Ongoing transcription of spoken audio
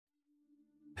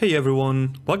Hey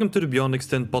everyone, welcome to the Beyond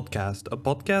Extent podcast, a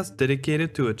podcast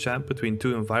dedicated to a chat between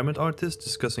two environment artists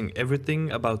discussing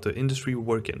everything about the industry we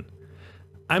work in.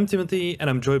 I'm Timothy and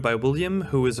I'm joined by William,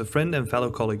 who is a friend and fellow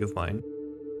colleague of mine.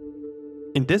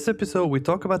 In this episode, we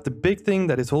talk about the big thing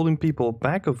that is holding people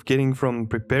back of getting from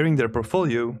preparing their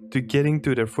portfolio to getting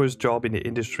to their first job in the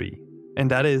industry, and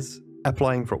that is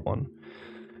applying for one.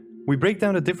 We break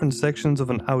down the different sections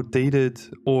of an outdated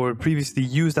or previously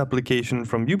used application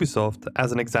from Ubisoft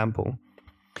as an example.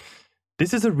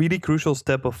 This is a really crucial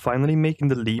step of finally making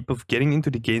the leap of getting into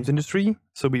the games industry,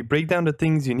 so we break down the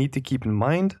things you need to keep in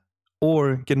mind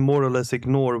or can more or less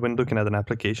ignore when looking at an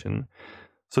application.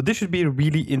 So this should be a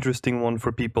really interesting one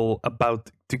for people about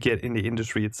to get in the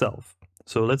industry itself.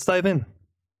 So let's dive in.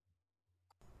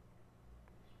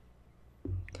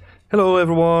 Hello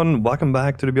everyone, welcome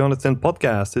back to the Beyond Extent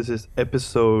podcast. This is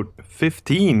episode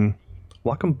 15.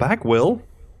 Welcome back, Will.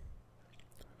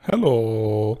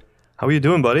 Hello. How are you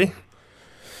doing, buddy?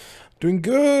 Doing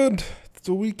good. It's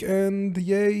the weekend.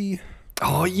 Yay.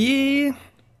 Oh yeah.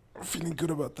 Feeling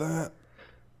good about that.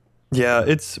 Yeah,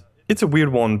 it's a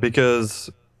weird one because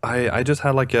I just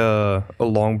had like a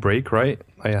long break, right?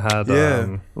 I had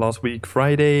last week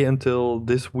Friday until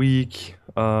this week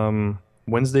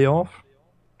Wednesday off.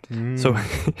 So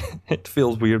it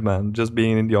feels weird, man, just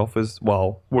being in the office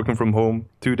while working from home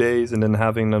 2 days and then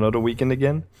having another weekend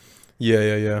again.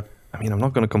 Yeah. I mean, I'm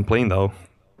not going to complain, though.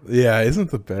 Yeah, isn't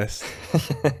the best?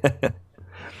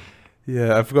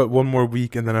 Yeah, I've got one more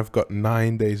week and then I've got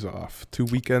 9 days off. 2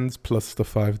 weekends plus the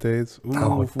 5 days. Ooh,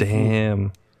 oh,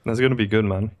 damn. That's going to be good,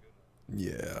 man.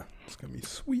 Yeah, it's going to be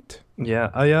sweet. Yeah,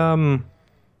 I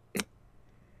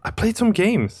played some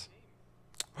games.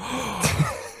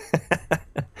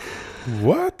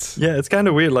 What? Yeah, it's kind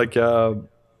of weird. Like,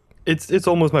 it's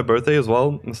almost my birthday as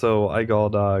well, so I got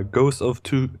Ghost of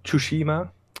Tsushima.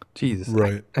 Jesus,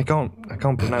 right? I can't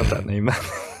pronounce that name.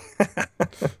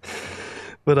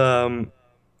 But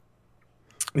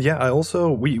yeah, I also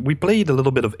we played a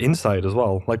little bit of Inside as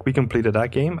well. Like we completed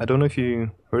that game. I don't know if you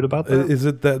heard about that. Is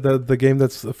it the game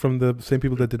that's from the same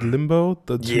people that did Limbo?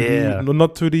 The 2D, yeah, no,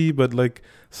 not 2D, but like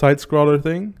side scroller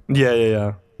thing.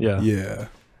 Yeah.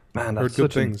 Man, heard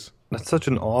good things. That's such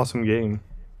an awesome game.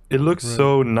 It looks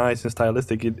so nice and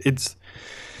stylistic. It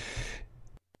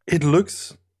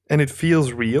looks and it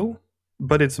feels real,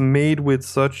 but it's made with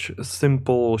such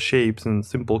simple shapes and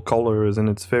simple colors, and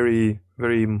it's very,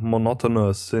 very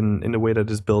monotonous in the way that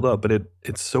it's built up. But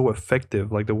it's so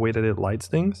effective, like the way that it lights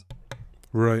things.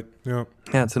 Right. Yeah.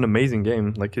 Yeah, it's an amazing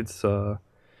game. Like it's been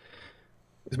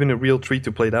a real treat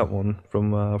to play that one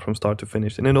from start to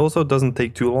finish, and it also doesn't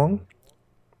take too long.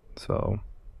 So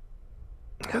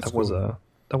yeah, that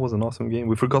was an awesome game.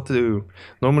 We forgot to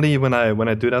normally when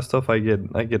I do that stuff, I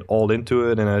get all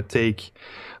into it and I take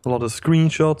a lot of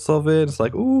screenshots of it. It's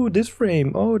like, ooh, this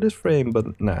frame,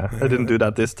 but nah, I didn't do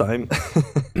that this time.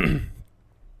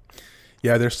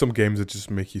 Yeah, there's some games that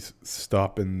just make you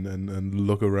stop and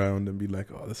look around and be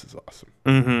like, oh, this is awesome.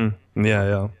 Mm-hmm.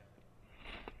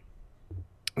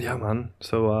 Yeah, man.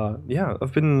 So yeah,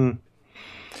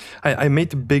 I made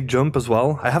the big jump as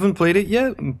well. I haven't played it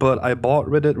yet, but I bought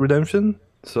Red Dead Redemption.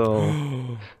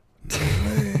 So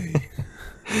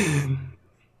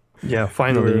yeah,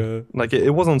 finally. Like it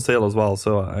was on sale as well,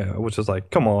 so I was just like,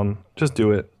 come on, just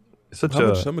do it. It's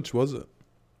how much was it?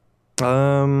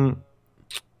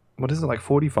 What is it, like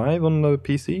 45 on the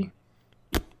PC?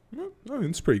 I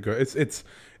mean, it's pretty good. It's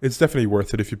definitely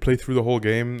worth it if you play through the whole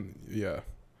game. Yeah.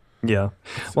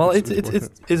 Well, it's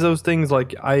those things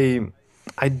like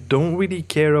I don't really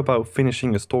care about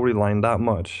finishing a storyline that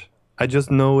much. I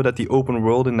just know that the open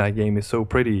world in that game is so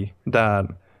pretty that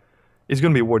it's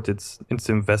going to be worth its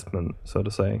investment, so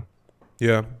to say.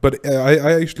 Yeah, but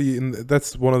I actually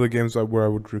that's one of the games where I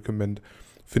would recommend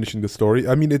finishing the story.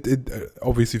 I mean, it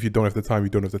obviously if you don't have the time, you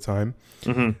don't have the time.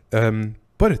 Mm-hmm.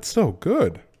 But it's so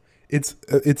good. It's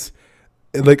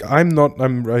like I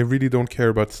really don't care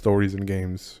about stories in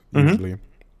games usually.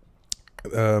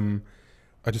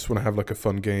 I just want to have like a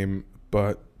fun game,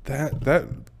 but that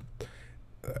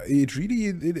it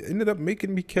ended up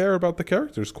making me care about the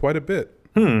characters quite a bit.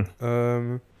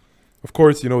 Of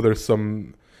course, there's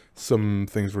some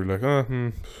things where you're like,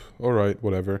 all right,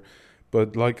 whatever.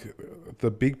 But like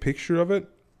the big picture of it,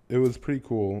 it was pretty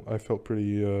cool. I felt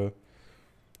pretty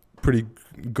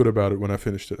good about it when I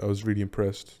finished it. I was really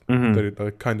impressed that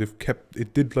it kind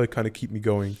of keep me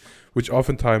going, which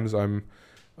oftentimes I'm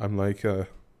like,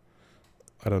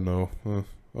 I don't know.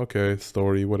 Okay,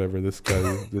 story, whatever. This guy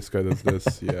does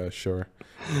this. Yeah, sure.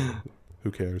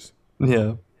 Who cares?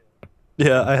 Yeah.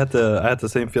 I had the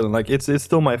same feeling. Like it's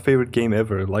still my favorite game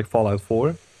ever. Like Fallout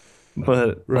 4.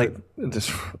 But Right.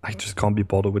 I just can't be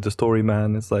bothered with the story,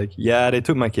 man. It's like, yeah, they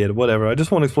took my kid, whatever. I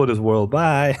just want to explore this world.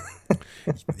 Bye.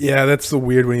 Yeah, that's so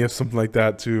weird when you have something like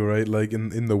that too, right? Like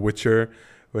in The Witcher,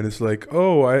 when it's like,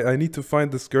 oh, I need to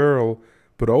find this girl,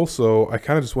 but also I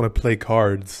kind of just want to play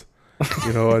cards.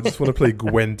 I just want to play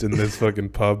Gwent in this fucking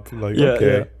pub. Like, Yeah,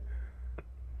 okay. yeah.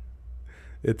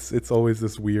 It's always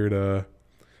this weird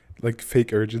like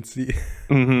fake urgency.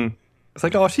 It's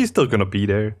like, oh, she's still gonna be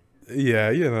there.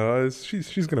 Yeah,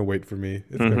 she's gonna wait for me.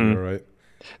 It's gonna be all right.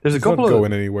 There's She's a couple not of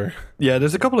going anywhere. Yeah,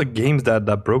 there's a couple of games that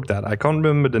broke that. I can't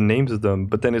remember the names of them,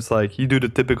 but then it's like you do the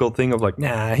typical thing of like,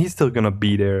 nah, he's still gonna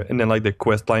be there, and then like the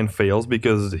quest line fails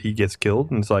because he gets killed,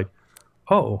 and it's like,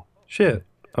 oh shit,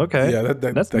 okay, Yeah,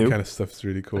 that that's new. kind of stuff's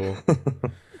really cool.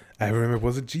 I remember,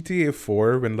 was it GTA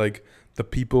 4 when like the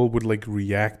people would like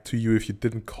react to you if you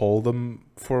didn't call them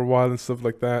for a while and stuff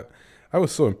like that? I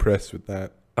was so impressed with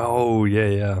that Oh yeah,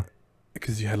 yeah.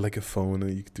 because you had like a phone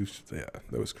and you could do. Yeah,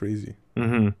 that was crazy.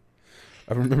 Mm-hmm.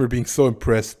 I remember being so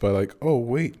impressed by like, oh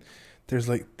wait, there's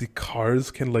like the cars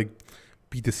can like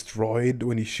be destroyed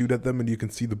when you shoot at them and you can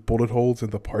see the bullet holes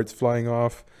and the parts flying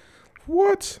off.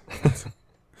 What?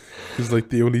 Because like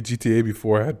the only GTA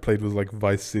before I had played was like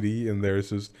Vice City, and there's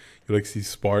just you like see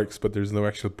sparks, but there's no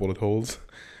actual bullet holes.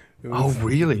 Oh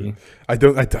really?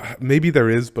 Maybe there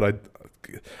is, but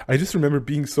I just remember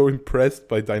being so impressed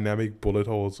by dynamic bullet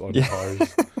holes on Yeah.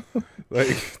 cars. Like,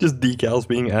 Just decals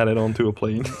being added onto a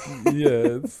plane.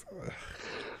 yeah, it's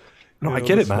No, you I know,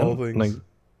 get the it, man. small things. Like,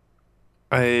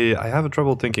 I have a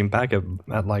trouble thinking back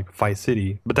at like Vice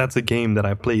City, but that's a game that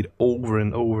I played over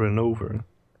and over and over.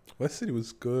 Vice City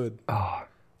was good. Oh,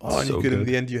 Oh, and so you could in good.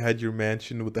 the end you had your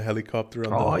mansion with the helicopter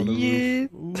on Oh, on the yeah.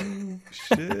 roof. Ooh,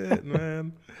 shit,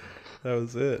 man. That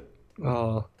was it.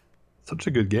 Oh, such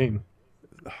a good game.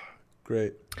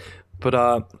 Great. But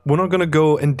we're not gonna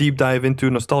go and deep dive into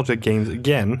nostalgic games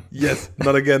again. Yes,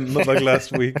 not again, not like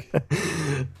last week.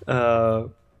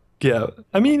 Yeah,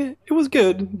 I mean it was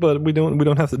good, but we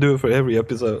don't have to do it for every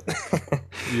episode.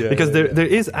 Yeah. Because yeah, there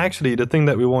is actually the thing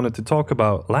that we wanted to talk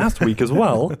about last week as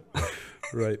well. yeah.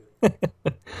 Right.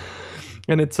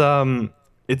 And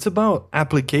it's about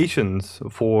applications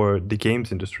for the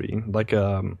games industry. Like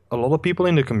a lot of people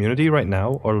in the community right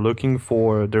now are looking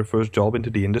for their first job into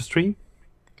the industry.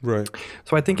 Right.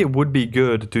 So I think it would be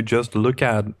good to just look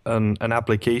at an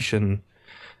application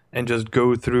and just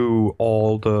go through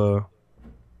all the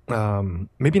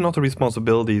maybe not the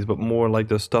responsibilities, but more like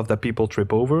the stuff that people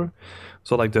trip over.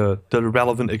 So like the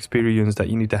relevant experience that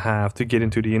you need to have to get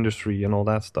into the industry and all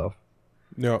that stuff.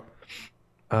 Yeah.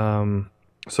 So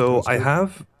That's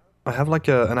good. I have like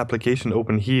an application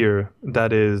open here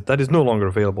that is no longer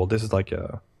available. This is like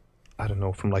I don't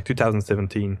know, from like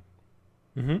 2017.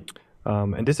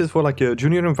 And this is for like a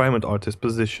junior environment artist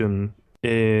position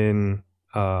in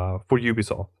for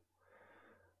Ubisoft.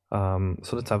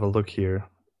 So let's have a look here.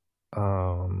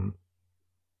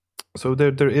 So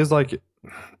there is like,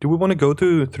 do we want to go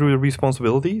through the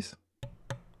responsibilities?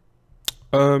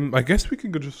 I guess we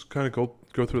can just kind of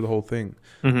go through the whole thing.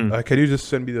 Mm-hmm. Can you just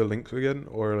send me the links again,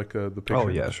 or like the picture? Oh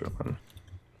yeah, sure.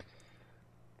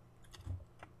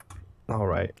 All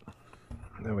right,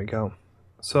 there we go.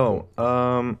 So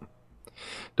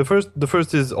the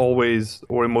first is always,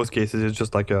 or in most cases, it's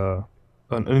just like an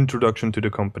introduction to the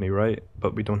company, right?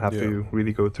 But we don't have to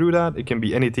really go through that. It can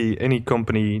be any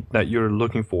company that you're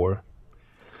looking for.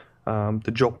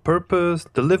 The job purpose: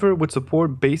 deliver with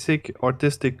support basic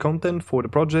artistic content for the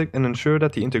project and ensure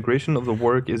that the integration of the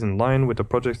work is in line with the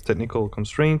project's technical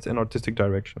constraints and artistic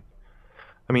direction.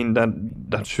 I mean,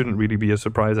 that shouldn't really be a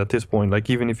surprise at this point. Like,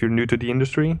 even if you're new to the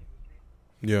industry,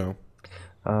 Yeah.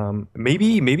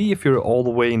 maybe if you're all the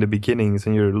way in the beginnings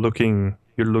and you're looking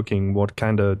what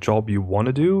kind of job you want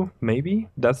to do, maybe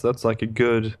that's like a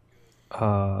good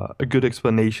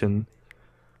explanation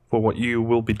for what you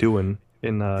will be doing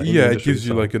in the Yeah, it industry, gives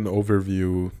you so- like an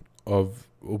overview of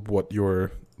what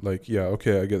you're like. Yeah,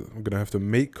 okay, I'm gonna have to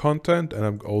make content, and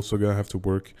I'm also gonna have to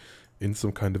work in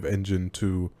some kind of engine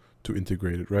to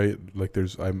integrate it, right? Like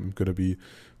I'm gonna be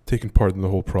taking part in the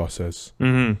whole process.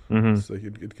 So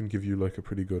it can give you like a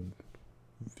pretty good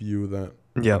view of that.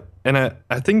 Yeah, and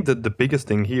I think that the biggest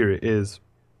thing here is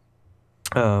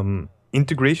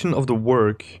integration of the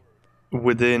work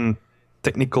within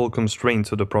technical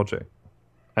constraints of the project.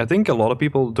 I think a lot of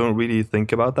people don't really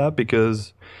think about that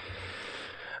because,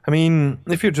 I mean,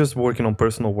 if you're just working on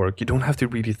personal work, you don't have to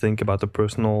really think about the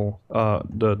personal,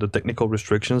 the technical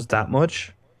restrictions that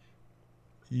much,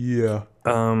 Yeah.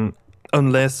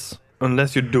 unless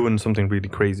you're doing something really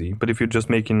crazy. But if you're just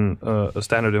making a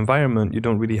standard environment, you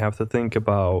don't really have to think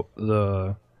about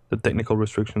the technical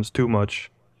restrictions too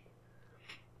much.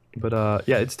 But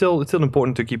yeah, it's still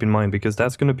important to keep in mind because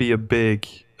that's going to be a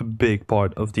big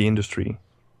part of the industry.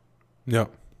 Yeah.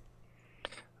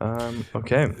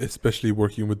 Okay. Especially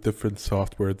working with different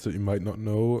softwares that you might not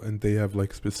know, and they have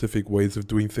like specific ways of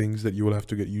doing things that you will have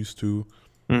to get used to.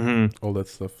 All that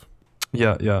stuff.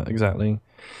 Yeah, exactly.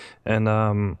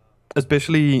 And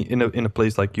especially in a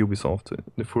place like Ubisoft,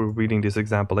 if we're reading this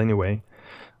example anyway,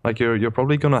 like you're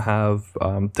probably gonna have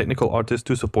technical artists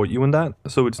to support you in that.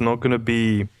 So it's not gonna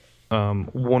be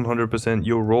 100%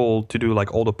 your role to do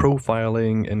like all the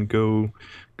profiling and go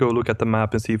look at the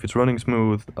map and see if it's running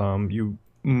smooth.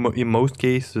 In most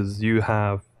cases you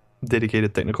have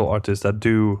dedicated technical artists that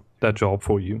do that job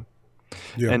for you,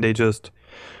 Yeah. and they just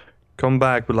come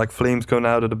back with like flames going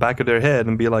out of the back of their head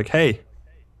and be like, "Hey,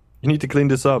 you need to clean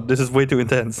this up. This is way too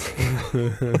intense."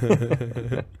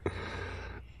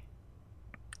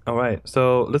 All right,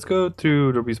 so let's go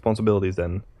to the responsibilities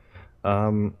then.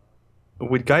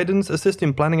 With guidance, assist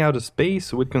in planning out a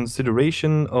space with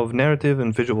consideration of narrative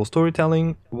and visual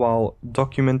storytelling while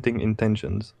documenting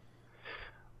intentions.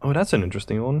 Oh, that's an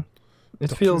interesting one.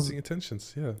 It feels Documenting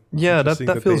intentions, yeah. yeah, Interesting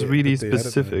that feels they- really that they added that.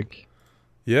 specific.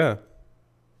 Yeah.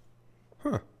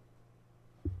 Huh.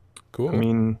 Cool. I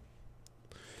mean,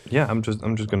 yeah, I'm just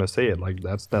gonna say it like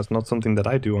that's not something that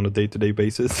I do on a day-to-day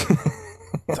basis.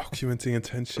 Documenting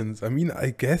intentions. I mean, I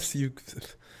guess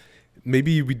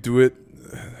maybe we do it.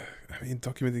 I mean,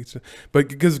 documenting, but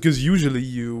because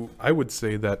usually I would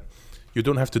say that you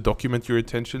don't have to document your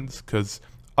intentions because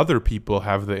other people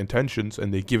have the intentions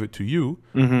and they give it to you,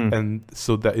 and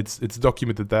so that it's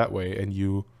documented that way, and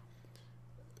you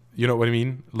know what I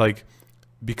mean, like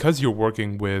because you're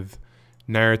working with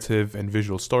narrative and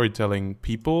visual storytelling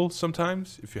people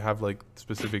sometimes if you have like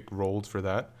specific roles for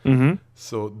that,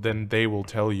 so then they will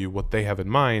tell you what they have in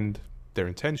mind, their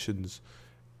intentions,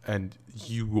 and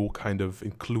you will kind of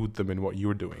include them in what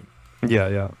you're doing.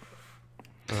 Yeah.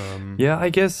 Yeah, I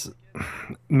guess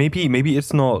maybe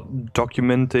it's not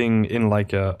documenting in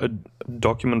like a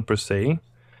document per se,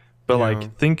 but Yeah.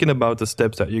 like thinking about the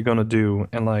steps that you're gonna do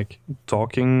and like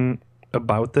talking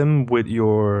about them with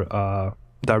your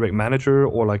direct manager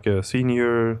or like a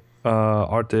senior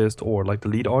artist or like the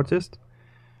lead artist.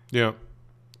 Yeah.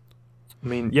 I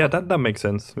mean, yeah, that makes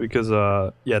sense because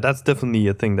yeah, that's definitely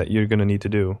a thing that you're gonna need to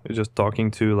do. It's just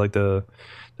talking to like the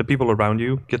people around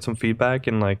you, get some feedback,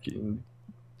 and like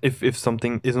if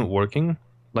something isn't working,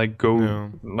 like go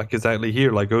like exactly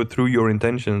here, like go through your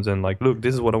intentions and like look,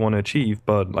 this is what I want to achieve,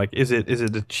 but like is it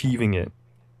achieving it?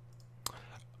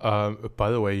 By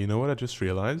the way, you know what I just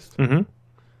realized? Mm-hmm.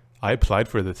 I applied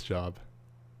for this job.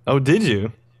 Oh, did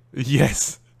you?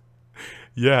 Yes.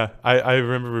 Yeah, I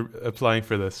remember applying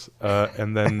for this,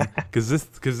 and then because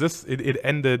it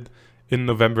ended in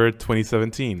November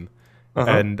 2017,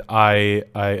 and I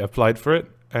applied for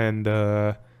it, and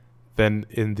then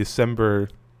in December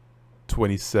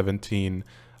 2017,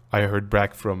 I heard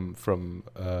back from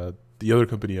the other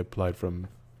company I applied from.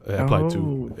 I applied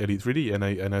to Elite 3D,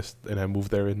 and I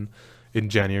moved there in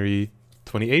January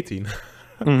 2018.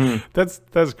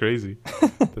 That's crazy.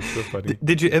 That's so funny.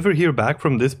 Did you ever hear back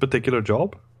from this particular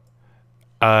job?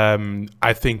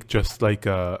 I think just like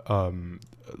a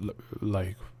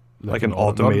like an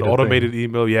automated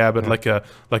email, yeah, but like a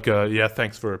yeah,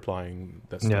 thanks for applying.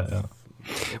 That stuff. Yeah.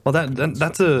 Well,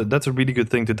 that's a really good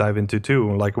thing to dive into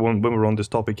too. Like when we're on this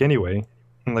topic anyway,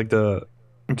 like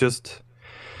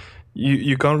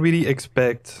you can't really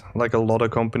expect like a lot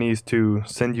of companies to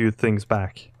send you things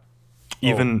back,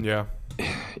 even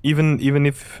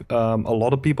if a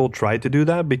lot of people try to do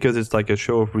that because it's like a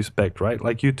show of respect, right?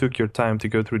 Like you took your time to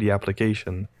go through the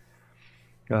application.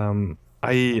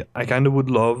 I kind of would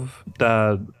love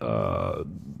that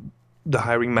the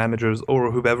hiring managers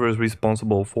or whoever is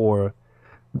responsible for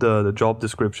the job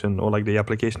description or like the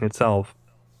application itself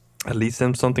at least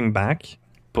send something back.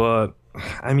 But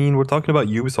I mean, we're talking about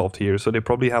Ubisoft here, so they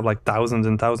probably have like thousands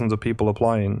and thousands of people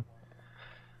applying.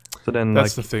 So then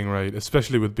that's the thing, right?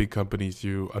 Especially with big companies,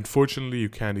 unfortunately you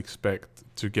can't expect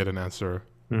to get an answer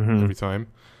every time.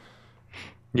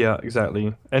 Yeah,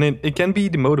 exactly. And it can be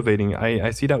demotivating.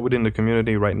 I see that within the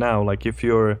community right now. Like if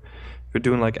you're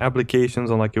doing like applications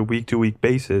on like a week-to-week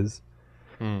basis,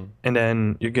 and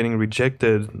then you're getting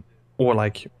rejected, or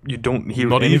like you don't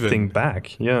hear anything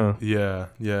back. Yeah,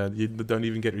 you don't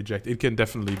even get rejected. It can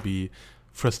definitely be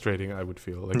frustrating, I would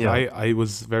feel. Like I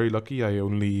was very lucky. I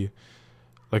only,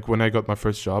 like when I got my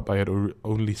first job, I had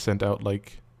only sent out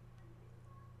like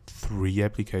 3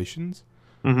 applications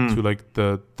to like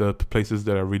the places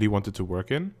that I really wanted to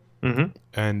work in,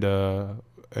 and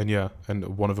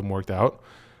one of them worked out.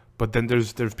 But then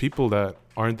there's people that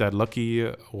aren't that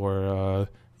lucky, or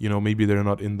maybe they're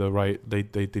not in the right,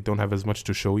 they don't have as much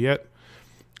to show yet.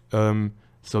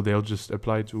 So they'll just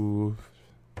apply to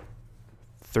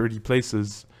 30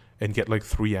 places and get like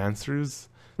 3 answers.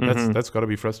 That's got to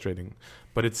be frustrating.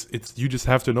 But it's you just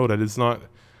have to know that it's not,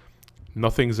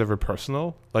 nothing's ever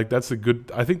personal. Like I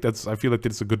feel like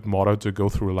it's a good motto to go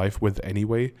through life with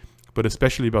anyway, but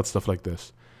especially about stuff like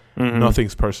this.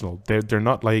 Nothing's personal. They're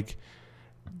not like,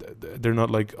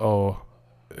 oh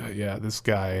yeah, this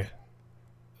guy,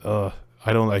 I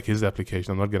don't like his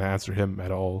application, I'm not going to answer him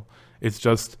at all. It's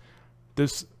just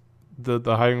this,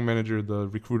 the hiring manager, the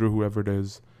recruiter, whoever it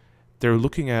is, they're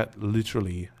looking at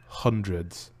literally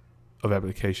hundreds of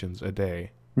applications a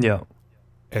day. Yeah.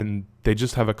 And they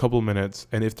just have a couple minutes,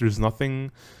 and if there's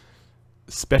nothing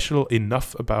special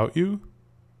enough about you,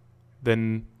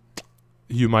 then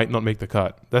you might not make the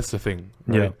cut. That's the thing,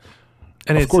 right? Yeah.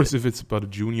 And of course, if it's about a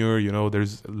junior,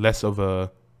 there's less of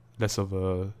a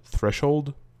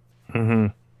threshold.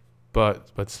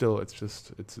 But still,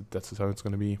 that's how it's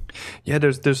going to be. Yeah,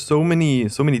 there's so many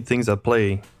things at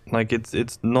play. Like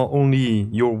it's not only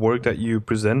your work that you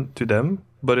present to them,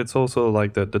 but it's also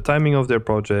like the timing of their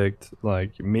project.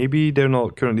 Like maybe they're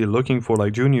not currently looking for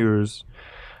like juniors,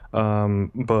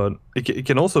 but it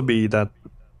can also be that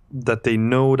they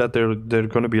know that they're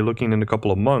going to be looking in a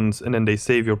couple of months, and then they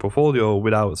save your portfolio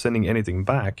without sending anything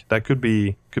back. That could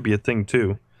be a thing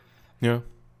too. Yeah.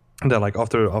 And then like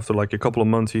after like a couple of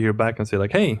months, you hear back and say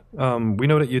like, hey, we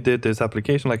know that you did this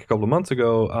application like a couple of months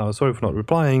ago. Sorry for not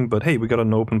replying, but hey, we got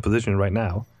an open position right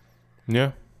now.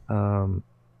 Yeah.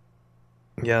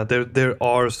 Yeah, there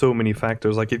are so many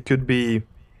factors. Like it could be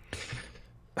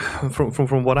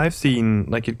from what I've seen,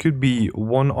 like it could be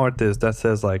one artist that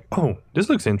says like, oh, this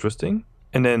looks interesting,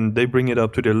 and then they bring it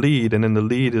up to their lead, and then the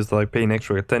lead is like paying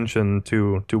extra attention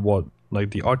to what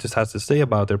like the artist has to say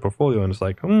about their portfolio, and it's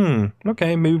like,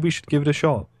 okay, maybe we should give it a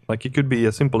shot. Like it could be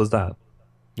as simple as that.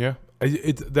 Yeah,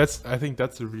 I think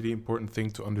that's a really important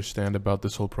thing to understand about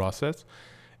this whole process.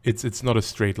 It's not a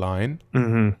straight line.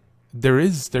 There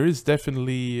is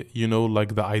definitely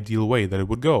like the ideal way that it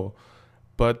would go,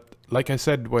 but like I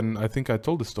said, when I think I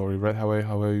told the story, right, how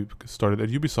I started at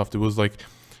Ubisoft, it was like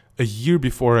a year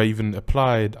before I even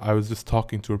applied. I was just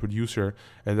talking to a producer,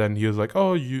 and then he was like,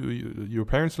 "Oh, your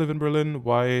parents live in Berlin.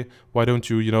 Why don't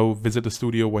you visit the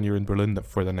studio when you're in Berlin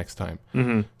for the next time?"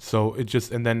 So it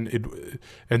just and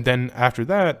then after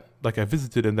that, like I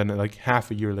visited, and then like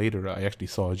half a year later, I actually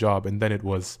saw a job, and then it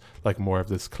was like more of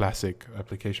this classic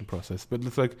application process. But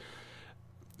it's like,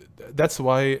 that's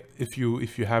why if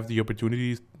you have the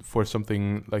opportunity for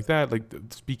something like that, like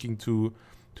speaking to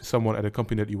someone at a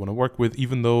company that you want to work with,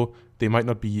 even though they might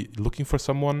not be looking for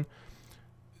someone,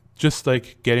 just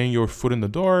like getting your foot in the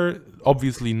door,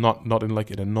 obviously not in like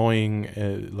an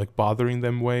annoying like bothering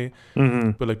them way,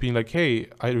 but like being like, hey,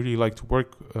 I really like to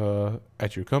work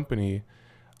at your company.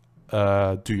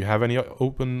 Do you have any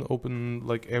open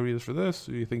like areas for this?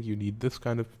 Do you think you need this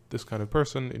kind of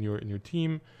person in your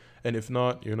team? And if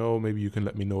not, maybe you can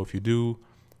let me know if you do.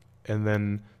 And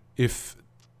then if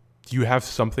you have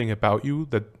something about you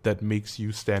that makes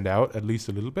you stand out at least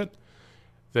a little bit,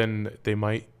 then they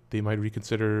might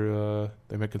reconsider.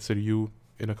 They might consider you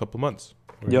in a couple months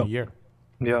or in a year.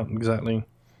 Yeah, exactly.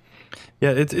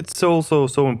 Yeah, it's also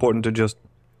so important to just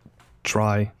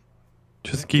try,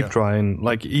 just keep trying.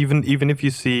 Like even if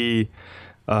you see,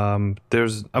 I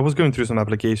was going through some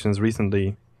applications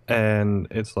recently, and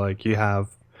it's like you have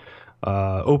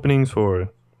openings for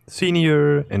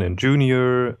senior and then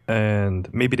junior, and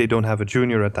maybe they don't have a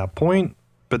junior at that point,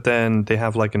 but then they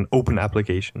have like an open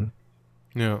application.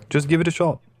 Yeah, just give it a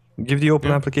shot. Give the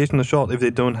open application a shot if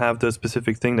they don't have the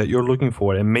specific thing that you're looking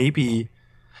for, and maybe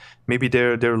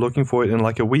they're looking for it in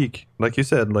like a week, like you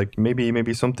said. Like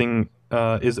maybe something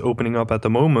is opening up at the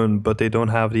moment, but they don't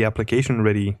have the application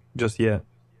ready just yet.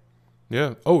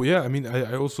 Yeah. Oh yeah. I mean,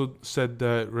 I also said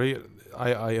that, Ray,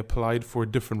 I applied for a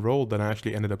different role than I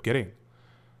actually ended up getting.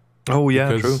 Oh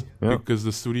yeah, true. Yeah. Because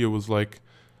the studio was like,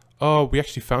 oh, we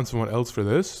actually found someone else for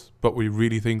this, but we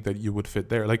really think that you would fit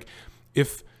there. Like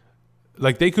if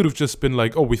like they could have just been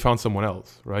like, oh, we found someone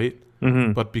else, right?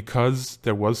 But because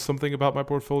there was something about my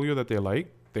portfolio that they liked,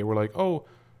 they were like, oh,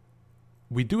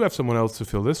 we do have someone else to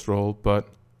fill this role, but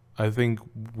I think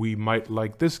we might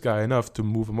like this guy enough to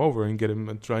move him over and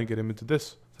try and get him into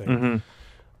this thing.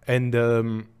 And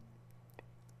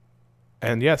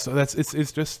yeah, so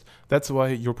that's why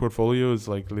your portfolio is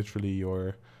like literally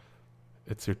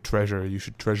it's your treasure. You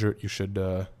should treasure it. You should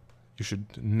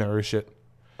nourish it.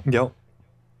 Yep.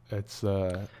 It's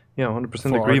Yeah, 100%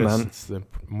 For agree, artists, man. it's the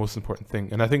most important thing.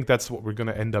 And I think that's what we're going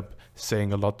to end up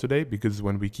saying a lot today, because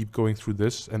when we keep going through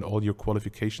this and all your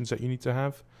qualifications that you need to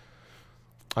have,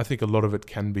 I think a lot of it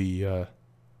can be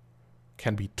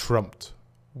trumped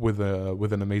with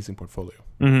an amazing portfolio.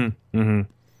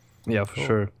 Yeah, for Cool.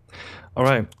 sure. All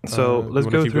right, so let's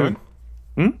you wanna go keep through.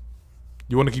 going?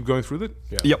 You want to keep going through it?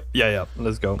 Yeah. Yep. Yeah.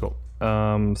 Let's go. Cool.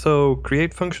 So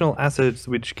create functional assets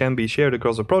which can be shared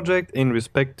across a project in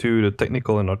respect to the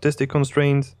technical and artistic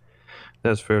constraints.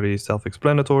 That's fairly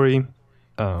self-explanatory.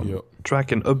 Yep.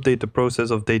 Track and update the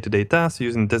process of day-to-day tasks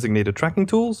using designated tracking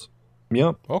tools.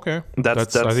 Yep. Okay.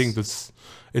 That's I think it's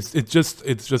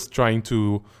just trying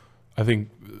to, I think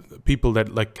people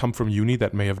that like come from uni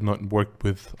that may have not worked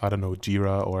with, I don't know,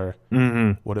 Jira or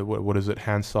what is it,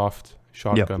 Handsoft,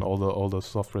 Shotgun, all the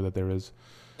software that there is.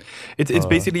 It's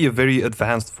basically a very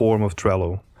advanced form of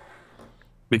Trello.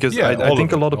 Because Yeah, I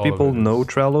think a lot of all of people it know is.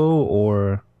 Trello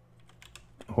or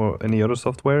any other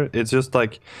software. It's just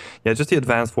like, just the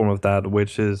advanced form of that,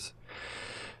 which is,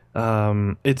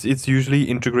 it's usually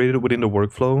integrated within the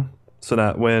workflow, so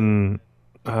that when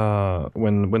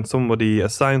somebody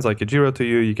assigns like a Jira to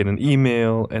you, you get an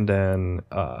email, and then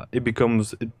it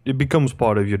becomes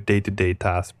part of your day-to-day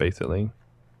task, basically.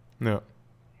 Yeah.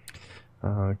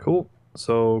 Cool.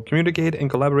 So communicate and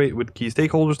collaborate with key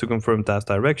stakeholders to confirm task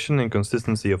direction and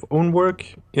consistency of own work.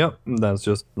 Yep, that's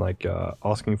just like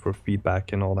asking for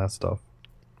feedback and all that stuff.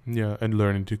 Yeah, and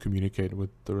learning to communicate with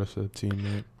the rest of the team.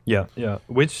 Right? Yeah.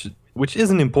 Which is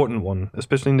an important one,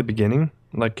 especially in the beginning.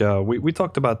 Like we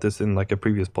talked about this in like a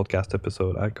previous podcast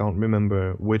episode. I can't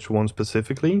remember which one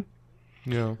specifically.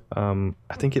 Yeah.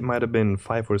 I think it might have been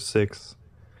 5 or 6.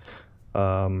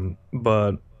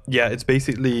 But yeah, it's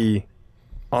basically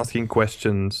asking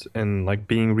questions and like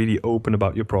being really open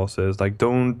about your process. Like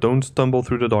don't stumble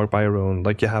through the dark by your own.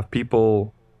 Like you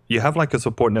have like a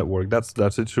support network. That's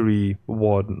literally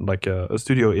what like a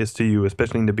studio is to you,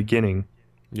 especially in the beginning.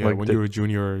 Yeah, like when you're a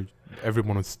junior,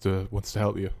 everyone wants to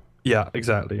help you. Yeah,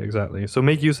 exactly. So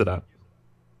make use of that.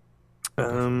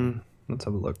 Let's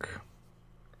have a look.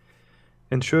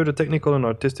 Ensure the technical and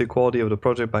artistic quality of the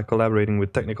project by collaborating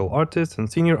with technical artists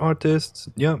and senior artists.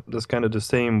 Yeah, that's kind of the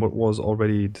same what was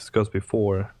already discussed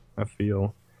before, I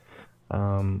feel.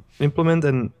 Implement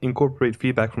and incorporate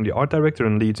feedback from the art director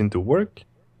and leads into work.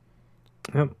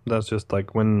 Yeah, that's just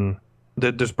like when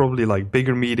there's probably like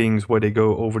bigger meetings where they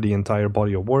go over the entire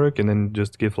body of work and then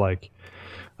just give like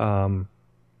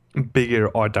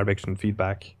bigger art direction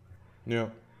feedback. Yeah.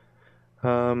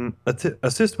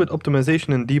 Assist with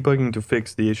optimization and debugging to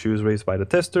fix the issues raised by the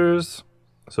testers.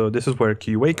 So this is where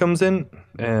QA comes in,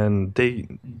 and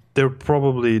they're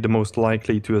probably the most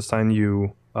likely to assign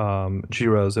you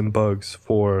Jiras and bugs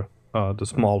for the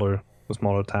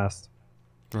smaller tasks.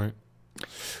 Right.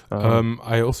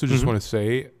 I also just want to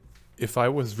say, if I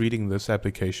was reading this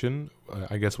application,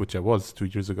 I guess which I was 3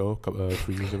 years ago,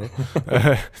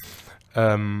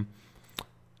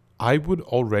 I would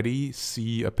already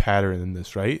see a pattern in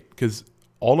this, right? Because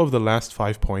all of the last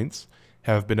 5 points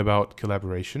have been about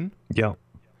collaboration. Yeah.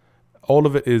 All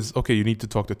of it is, okay, you need to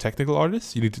talk to technical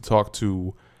artists. You need to talk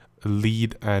to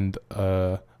lead and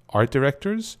art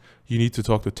directors. You need to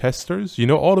talk to testers. You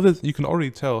know, all of this, you can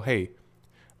already tell, hey,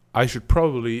 I should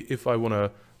probably, if I want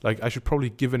to, like, I should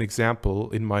probably give an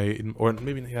example or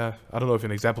maybe, I don't know if an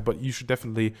example, but you should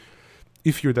definitely,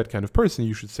 if you're that kind of person,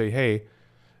 you should say, hey,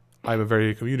 I'm a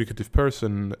very communicative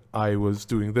person. I was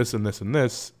doing this and this and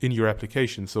this in your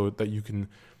application, so that you can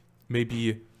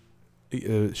maybe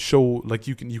show, like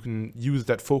you can use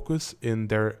that focus in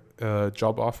their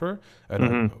job offer,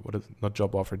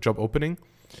 job opening,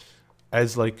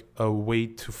 as like a way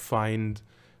to find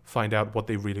out what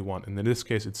they really want. And in this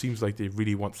case, it seems like they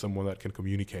really want someone that can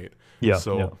communicate. Yeah.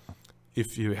 So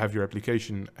if you have your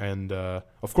application, and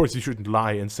of course you shouldn't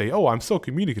lie and say, oh, I'm so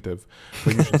communicative,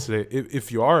 but you should say,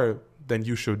 if you are, then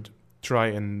you should try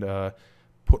and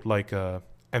put like a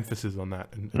emphasis on that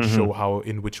and show how,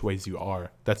 in which ways you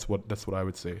are. That's what I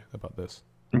would say about this.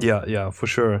 Yeah, for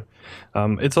sure.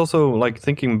 It's also like,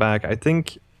 thinking back, I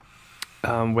think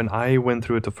when I went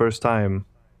through it the first time,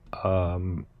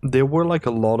 there were like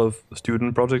a lot of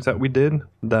student projects that we did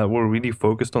that were really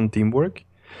focused on teamwork,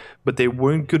 but they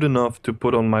weren't good enough to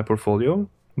put on my portfolio.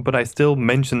 But I still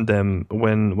mentioned them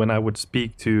when I would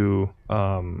speak to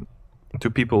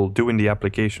people doing the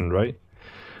application, right?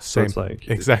 Same, so it's like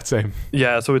exact same.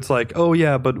 Yeah, so it's like, oh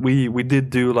yeah, but we did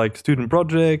do like student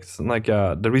projects. Like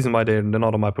the reason why they're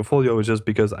not on my portfolio is just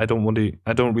because I don't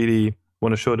really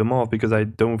want to show them off, because I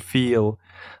don't feel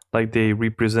like they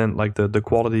represent like the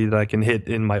quality that I can hit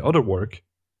in my other work.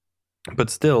 but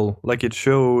still, like, it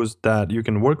shows that you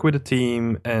can work with a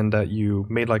team and that you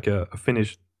made like a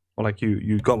finished, or like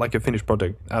you got like a finished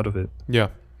project out of it. Yeah,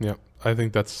 yeah. I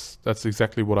think that's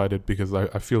exactly what I did, because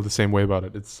I feel the same way about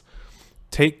it. It's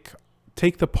take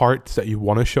the parts that you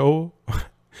want to show,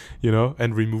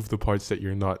 and remove the parts that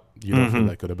you don't feel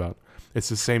that good about. It's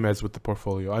the same as with the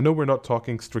portfolio. I know we're not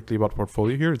talking strictly about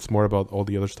portfolio here. It's more about all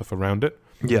the other stuff around it.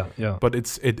 Yeah, yeah. But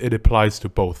it applies to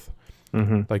both.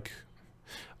 Like,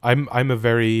 I'm a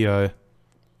very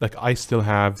like, I still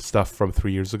have stuff from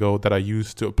 3 years ago that I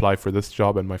used to apply for this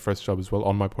job and my first job as well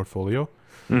on my portfolio.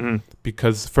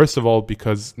 Because first of all,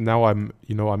 because now I'm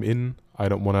in. I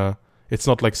don't want to. It's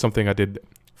not like something I did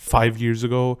 5 years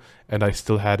ago and I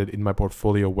still had it in my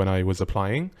portfolio when I was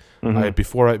applying.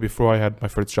 Before I had my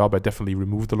first job, I definitely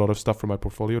removed a lot of stuff from my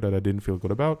portfolio that I didn't feel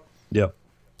good about. Yeah.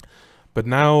 But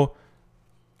now,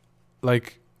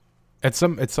 like, at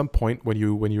some point when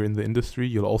you're in the industry,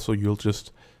 you'll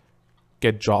just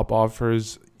get job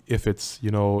offers if it's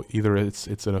either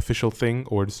it's an official thing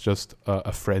or it's just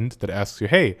a friend that asks you,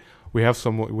 hey, we have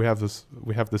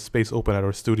this space open at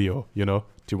our studio, do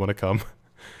you want to come?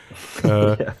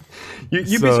 Yeah.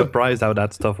 You'd be surprised how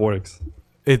that stuff works.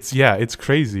 It's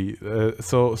crazy.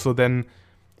 So then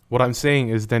what I'm saying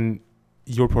is, then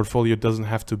your portfolio doesn't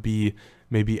have to be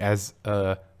maybe as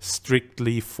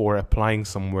strictly for applying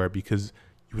somewhere, because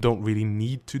you don't really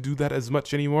need to do that as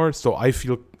much anymore. So I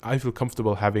feel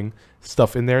comfortable having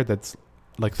stuff in there that's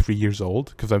like 3 years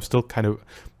old, because I'm still kind of,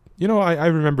 I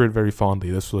remember it very fondly.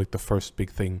 This was like the first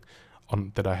big thing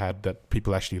that I had that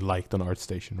people actually liked on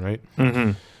ArtStation, right?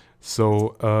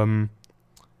 So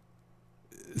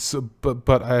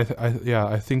but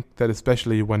I think that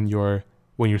especially when you're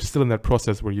still in that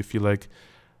process where you feel like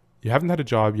you haven't had a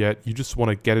job yet, you just want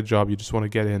to get a job, you just want to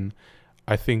get in,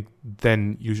 I think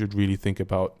then you should really think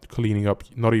about cleaning up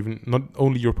not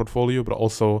only your portfolio, but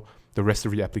also the rest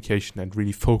of your application, and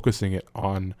really focusing it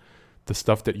on the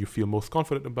stuff that you feel most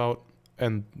confident about,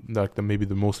 and like maybe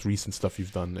the most recent stuff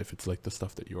you've done, if it's like the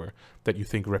stuff that you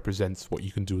think represents what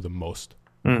you can do the most.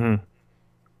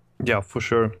 Yeah, for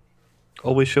sure.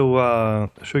 Always show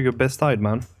your best side,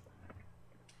 man.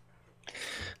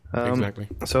 Exactly.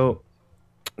 So,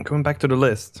 going back to the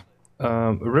list,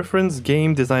 reference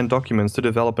game design documents to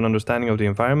develop an understanding of the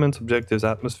environment, objectives,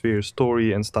 atmosphere,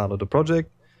 story, and style of the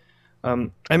project.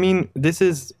 I mean,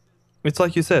 it's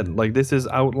like you said, like, this is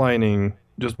outlining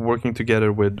just working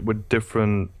together with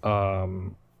different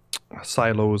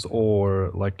silos, or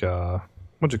like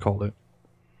what do you call it?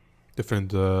 Different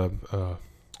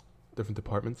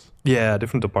departments. Yeah,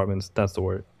 different departments. That's the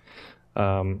word.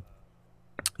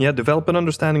 Develop an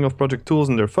understanding of project tools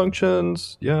and their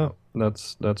functions. Yeah,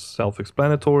 that's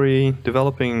self-explanatory.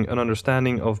 Developing an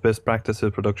understanding of best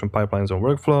practices, production pipelines, and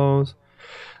workflows.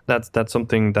 That's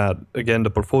something that, again,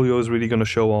 the portfolio is really going to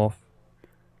show off.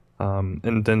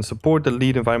 And then support the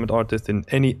lead environment artist in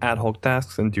any ad hoc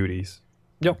tasks and duties.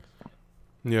 Yep.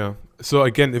 Yeah. So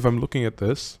again, if I'm looking at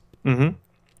this,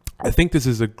 I think this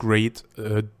is a great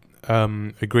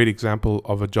example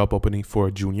of a job opening for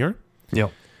a junior. Yeah.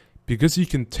 Because you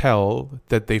can tell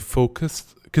that they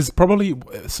focused. Because probably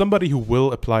somebody who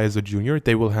will apply as a junior,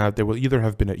 they will either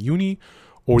have been at uni,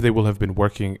 or they will have been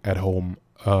working at home,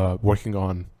 working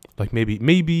on, like,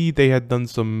 maybe they had done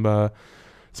some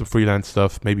freelance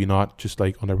stuff, maybe not, just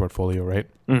like on their portfolio, right?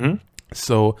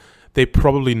 So they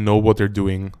probably know what they're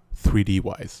doing 3D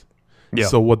wise. Yeah.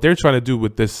 So what they're trying to do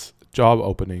with this job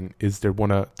opening is they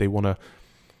wanna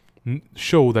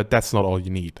show that that's not all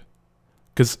you need,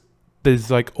 because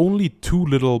there's like only 2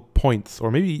 little points,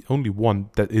 or maybe only one,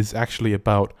 that is actually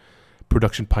about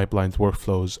production pipelines,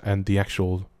 workflows, and the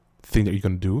actual thing that you're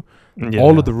gonna do.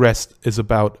 All of the rest is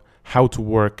about how to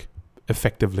work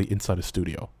effectively inside a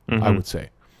studio, I would say.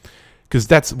 Because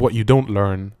that's what you don't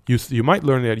learn. You might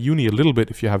learn it at uni a little bit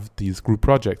if you have these group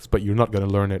projects, but you're not going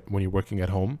to learn it when you're working at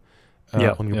home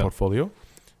on your portfolio.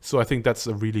 So I think that's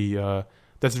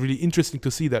really interesting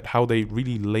to see that how they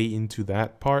really lay into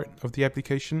that part of the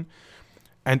application.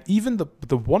 And even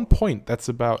the one point that's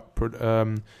about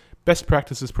best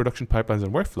practices, production pipelines,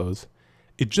 and workflows,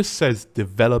 it just says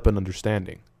develop an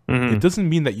understanding. It doesn't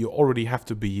mean that you already have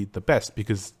to be the best,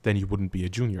 because then you wouldn't be a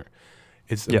junior.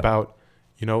 It's about,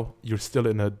 you're still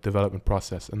in a development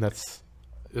process, and that's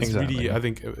exactly. Really, I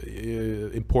think,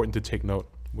 important to take note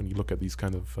when you look at these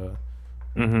kind of.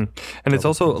 And it's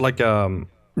also like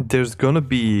there's gonna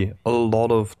be a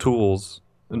lot of tools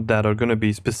that are gonna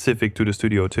be specific to the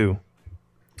studio too.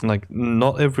 Like,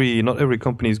 not every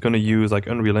company is gonna use like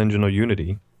Unreal Engine or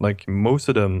Unity. Like, most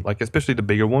of them, like especially the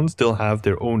bigger ones, still have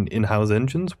their own in-house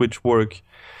engines, which work.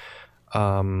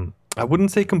 I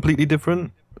wouldn't say completely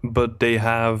different, but they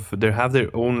have their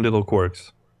own little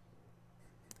quirks.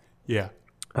 Yeah.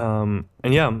 And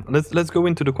yeah, let's go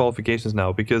into the qualifications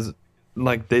now, because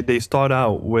like they start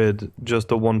out with just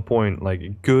the 1 point,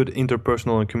 like good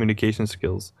interpersonal and communication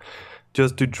skills,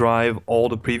 just to drive all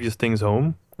the previous things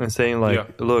home, and saying like, Yeah.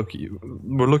 look,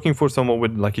 we're looking for someone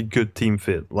with like a good team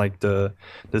fit, like the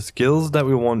skills that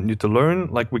we want you to learn,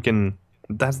 like we can.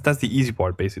 That's the easy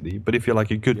part basically. But if you're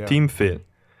like a good Yeah. team fit,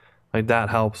 like that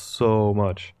helps so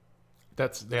much.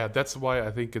 That's why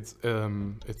I think it's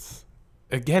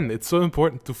again, it's so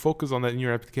important to focus on that in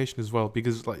your application as well,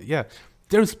 because like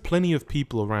there's plenty of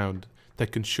people around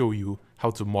that can show you how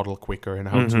to model quicker and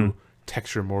how to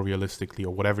texture more realistically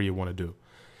or whatever you want to do.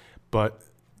 But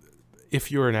if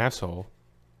you're an asshole,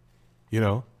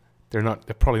 they're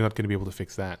probably not going to be able to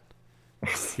fix that.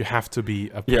 You have to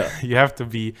be you have to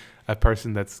be a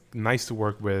person that's nice to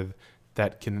work with,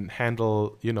 that can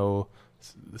handle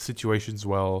situations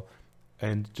well,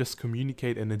 and just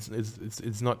communicate. And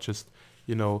it's not just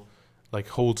like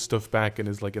hold stuff back and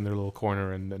is like in their little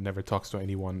corner and never talks to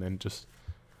anyone, and just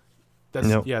they're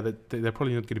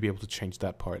probably not going to be able to change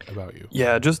that part about you.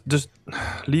 Yeah, just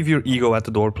leave your ego at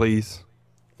the door, please.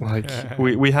 Like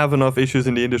we have enough issues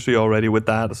in the industry already with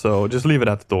that, so just leave it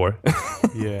at the door.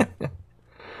 Yeah.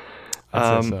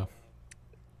 I'd say so.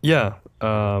 Yeah.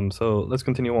 So let's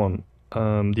continue on.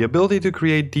 The ability to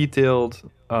create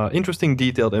interesting,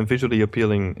 detailed, and visually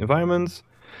appealing environments.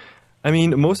 I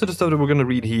mean, most of the stuff that we're going to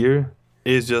read here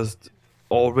is just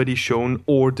already shown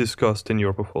or discussed in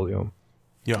your portfolio.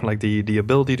 Yeah. Like the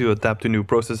ability to adapt to new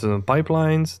processes and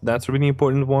pipelines. That's a really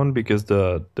important one, because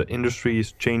the industry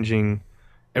is changing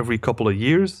every couple of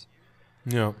years.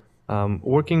 Yeah.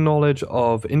 Working knowledge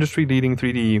of industry-leading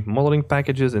 3D modeling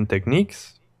packages and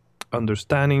techniques,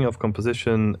 understanding of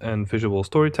composition and visual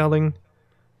storytelling,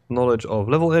 knowledge of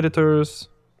level editors.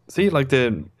 See, like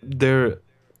they're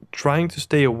trying to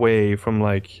stay away from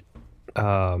like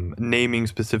naming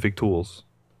specific tools.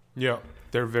 Yeah.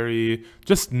 They're very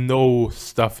just know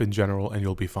stuff in general, and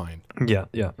you'll be fine. Yeah,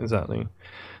 exactly.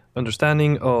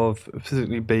 Understanding of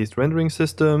physically based rendering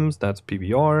systems, that's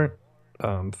PBR.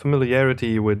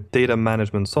 Familiarity with data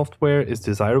management software is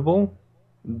desirable.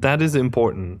 That is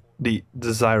important, the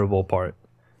desirable part.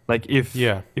 Like if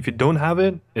you don't have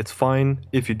it, it's fine.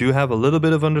 If you do have a little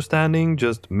bit of understanding,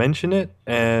 just mention it,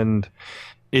 and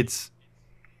it's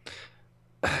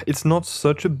not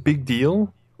such a big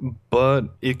deal, but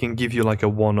it can give you like a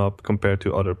one-up compared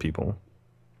to other people.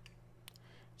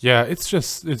 Yeah, it's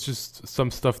just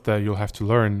some stuff that you'll have to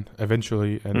learn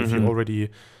eventually, and if you already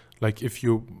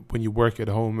when you work at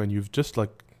home and you've just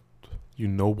like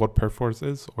what Perforce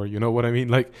is, or you know what I mean,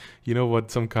 like what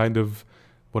some kind of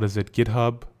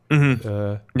GitHub,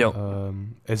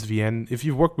 SVN. If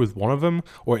you've worked with one of them,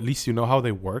 or at least you know how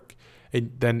they work,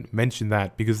 and then mention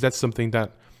that, because that's something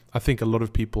that I think a lot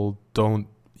of people don't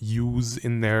use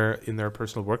in their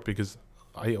personal work, because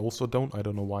I also don't. I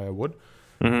don't know why I would.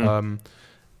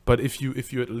 But if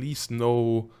you at least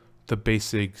know the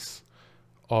basics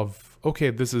of, okay,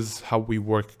 this is how we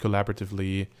work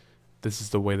collaboratively, this is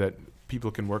the way that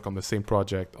people can work on the same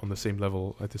project on the same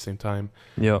level at the same time.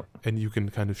 Yeah. And you can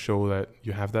kind of show that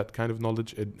you have that kind of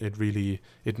knowledge.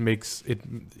 It makes it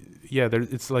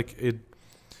it's like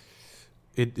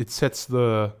it sets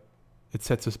a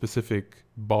specific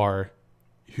bar.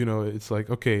 It's like,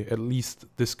 okay, at least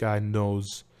this guy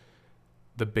knows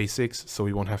the basics, so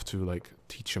we won't have to like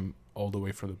teach him all the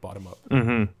way from the bottom up.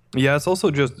 Yeah, it's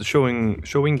also just showing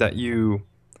that you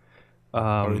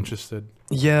are interested.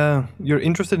 Yeah, you're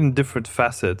interested in different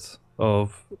facets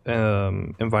of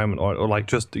environment art, or like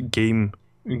just game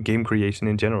creation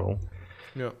in general.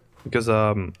 Yeah. Because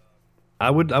I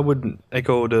would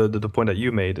echo the point that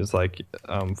you made. Is like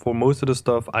for most of the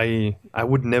stuff I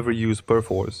would never use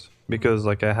Perforce, because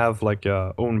like I have like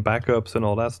own backups and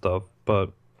all that stuff,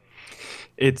 but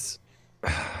it's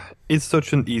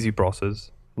such an easy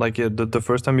process. Like the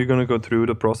first time you're gonna go through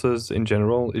the process in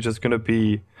general, it's just gonna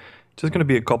be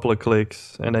a couple of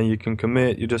clicks, and then you can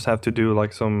commit. You just have to do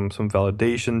like some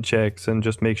validation checks, and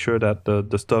just make sure that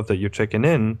the stuff that you're checking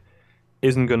in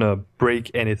isn't gonna break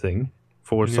anything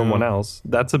for someone else.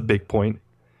 That's a big point.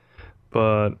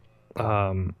 But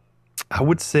I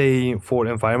would say for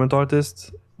environment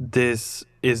artists, this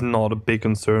is not a big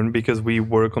concern, because we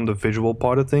work on the visual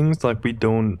part of things. Like we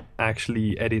don't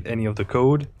actually edit any of the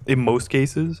code in most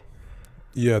cases.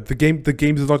 Yeah, the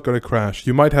game's not going to crash.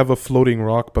 You might have a floating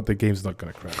rock, but the game's not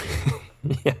going to crash.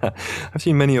 Yeah, I've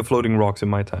seen many of floating rocks in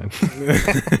my time.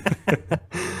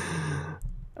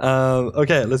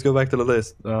 Okay, let's go back to the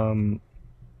list.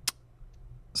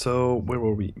 So where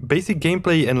were we? Basic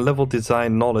gameplay and level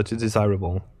design knowledge is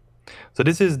desirable. So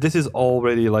this is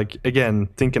already like, again,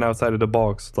 thinking outside of the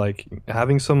box. Like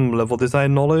having some level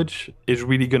design knowledge is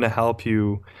really gonna help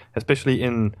you, especially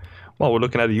in, well, we're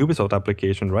looking at a Ubisoft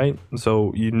application, right?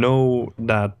 So you know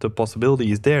that the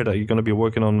possibility is there that you're gonna be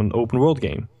working on an open world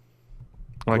game.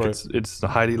 Like Right. it's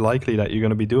highly likely that you're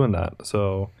gonna be doing that.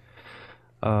 So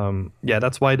yeah,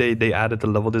 that's why they added the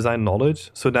level design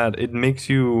knowledge, so that it makes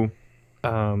you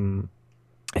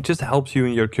it just helps you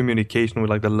in your communication with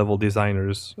like the level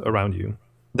designers around you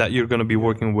that you're going to be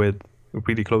working with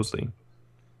really closely.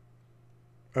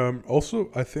 Also,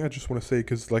 I think I just want to say,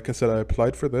 because like I said, I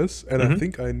applied for this, and I Mhm.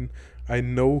 think I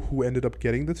know who ended up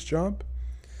getting this job,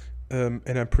 and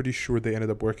I'm pretty sure they ended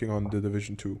up working on the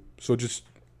Division 2. So just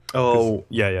Oh,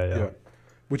 yeah. yeah,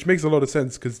 which makes a lot of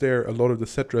sense because there a lot of the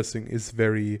set dressing is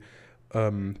very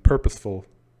purposeful,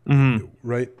 Mhm.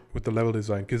 right, with the level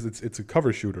design, because it's a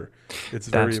cover shooter. It's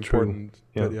very That's true. important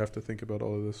Yeah. that you have to think about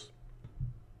all of this.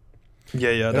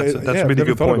 Yeah, that's a I've really never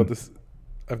good thought about point. this.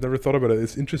 I've never thought about it.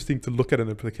 It's interesting to look at an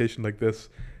application like this,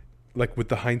 like with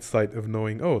the hindsight of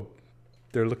knowing, oh,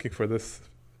 they're looking for this.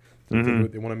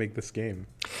 Mhm. They want to make this game.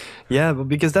 Yeah, but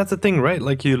because that's the thing, right?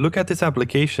 Like you look at this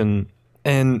application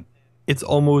and it's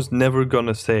almost never going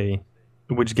to say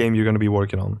which game you're going to be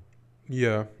working on.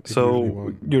 Yeah, it usually So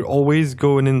won't. you're always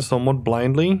going in somewhat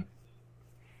blindly.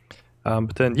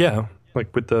 But then, yeah,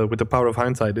 like with the power of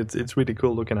hindsight, it's really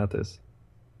cool looking at this.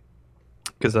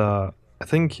 Because I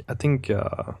think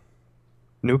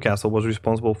Newcastle was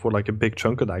responsible for like a big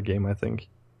chunk of that game. I think.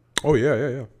 Oh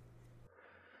yeah.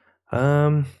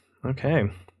 Okay.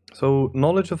 So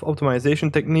knowledge of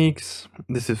optimization techniques.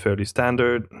 This is fairly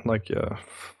standard. Like,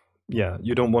 yeah,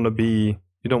 you don't want to be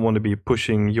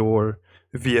pushing your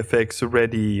VFX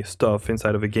ready stuff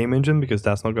inside of a game engine because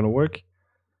that's not going to work.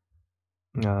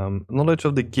 Knowledge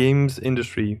of the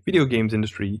video games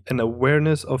industry, and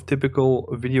awareness of typical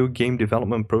video game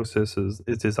development processes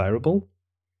is desirable.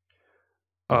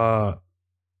 Uh,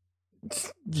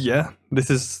 yeah, this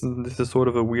is sort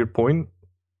of a weird point.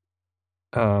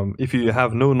 If you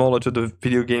have no knowledge of the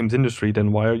video games industry,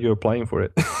 then why are you applying for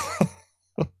it?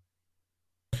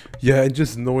 Yeah, and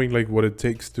just knowing like what it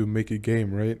takes to make a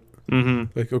game, right?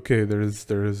 Mm-hmm. Like, okay,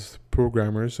 there's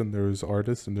programmers and there's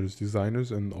artists and there's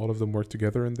designers, and all of them work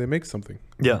together and they make something.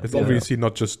 Yeah, It's yeah, obviously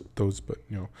not just those, but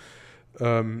yeah,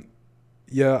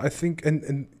 I think,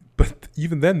 and but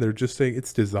even then they're just saying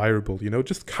it's desirable.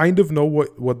 Just kind of know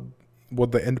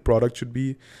what the end product should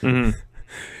be. Mm-hmm.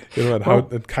 And Well,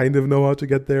 and kind of know how to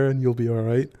get there, and you'll be all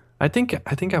right. I think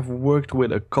I've worked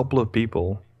with a couple of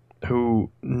people who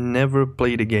never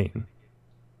played a game.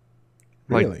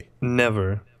 Like Really?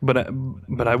 never.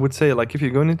 But I would say, like, if you're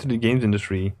going into the games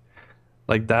industry,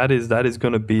 like that is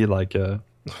gonna be like a,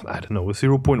 I don't know,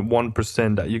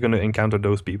 0.1% that you're gonna encounter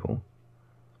those people.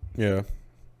 Yeah.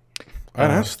 I'd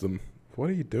Uh, ask them,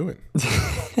 what are you doing?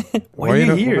 Why are you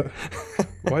not? here?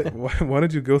 Why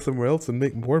don't you go somewhere else and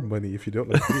make more money if you don't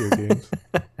like video games?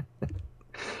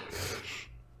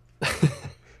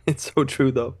 It's so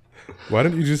true though. Why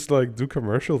don't you just like do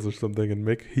commercials or something and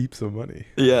make heaps of money?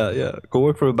 Yeah. Go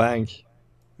work for a bank.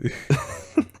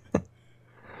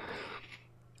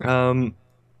 Um.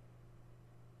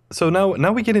 So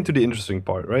now we get into the interesting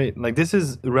part, right? Like this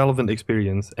is relevant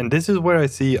experience, and this is where I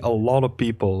see a lot of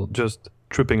people just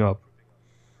tripping up.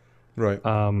 Right.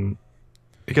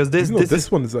 Because Even though this this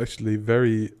is, one is actually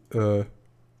very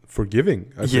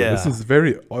forgiving. I think this yeah. is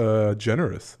very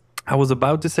generous. I was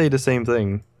about to say the same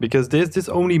thing because this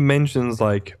only mentions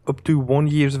like up to 1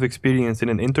 years of experience in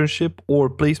an internship or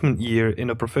placement year in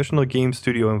a professional game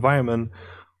studio environment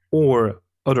or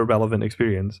other relevant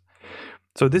experience.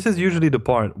 So this is usually the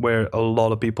part where a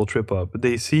lot of people trip up.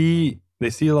 They see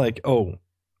like, oh,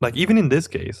 like even in this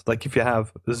case, like if you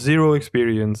have zero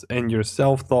experience and you're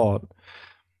self-taught,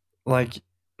 like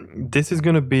this is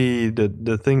gonna be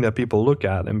the thing that people look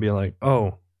at and be like,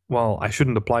 oh, well, I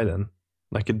shouldn't apply then.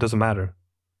 Like it doesn't matter.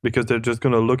 Because they're just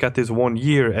gonna look at this 1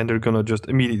 year and they're gonna just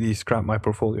immediately scrap my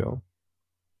portfolio.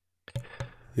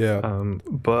 Yeah.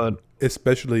 But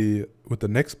Especially with the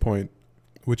next point,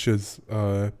 which is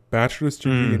bachelor's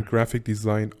degree in graphic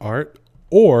design art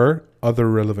or other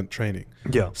relevant training.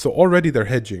 yeah, So already they're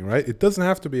hedging, right? It doesn't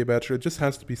have to be a bachelor. It just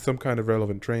has to be some kind of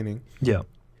relevant training. yeah,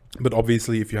 But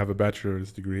obviously, if you have a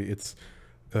bachelor's degree, it's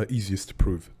easiest to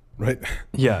prove, right?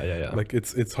 yeah. Like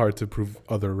it's hard to prove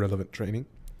other relevant training.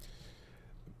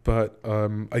 But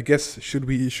I guess should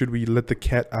we let the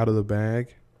cat out of the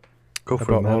bag Go for it,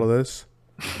 about man. all of this?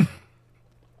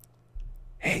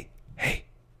 hey,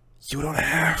 you don't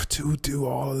have to do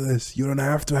all of this. You don't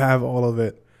have to have all of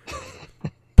it.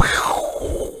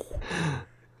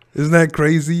 Isn't that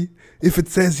crazy? If it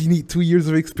says you need 2 years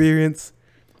of experience,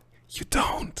 you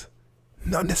don't.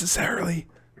 Not necessarily.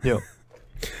 Yeah.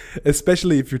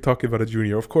 Especially if you're talking about a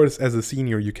junior. Of course, as a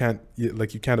senior, you can't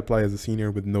apply as a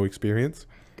senior with no experience.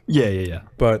 Yeah.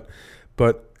 But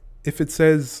if it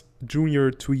says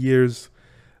junior 2 years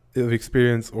of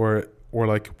experience or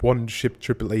like one ship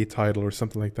AAA title or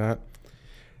something like that.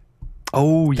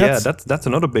 Oh yeah, that's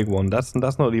another big one. That's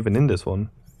not even in this one.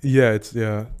 Yeah, it's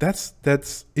a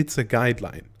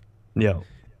guideline. Yeah.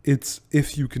 It's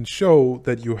if you can show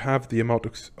that you have the amount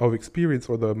of experience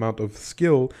or the amount of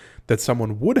skill that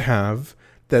someone would have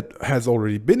that has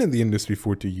already been in the industry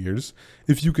for 2 years.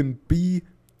 If you can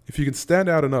stand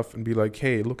out enough and be like,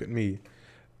 hey, look at me.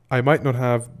 I might not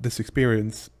have this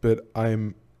experience, but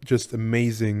I'm just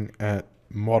amazing at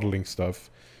modeling stuff.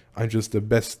 I'm just the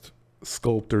best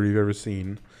sculptor you've ever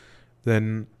seen.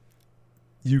 Then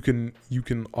you can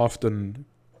often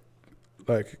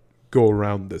like go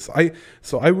around this. I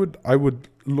would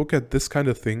look at this kind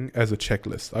of thing as a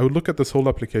checklist. I would look at this whole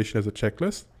application as a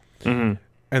checklist. Mm-hmm.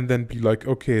 And then be like,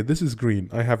 okay, this is green.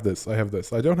 I have this. I have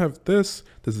this. I don't have this.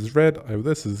 This is red. I have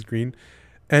this. This is green.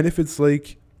 And if it's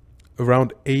like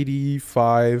around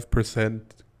 85%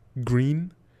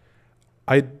 green,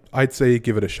 I'd say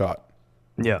give it a shot.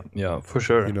 Yeah, for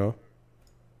sure. You know?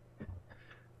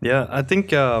 Yeah, I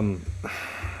think that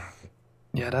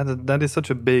is such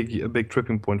a big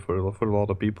tripping point for a lot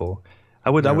of people. I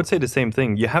would say the same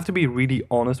thing. You have to be really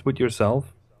honest with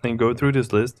yourself and go through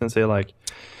this list and say like,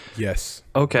 yes,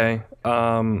 okay,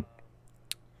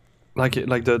 like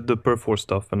the Perforce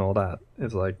stuff and all that.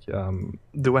 It's like,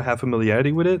 do I have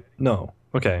familiarity with it? No.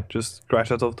 Okay, just scratch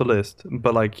that off the list.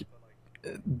 But like,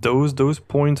 those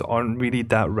points aren't really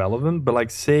that relevant. But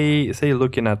like, say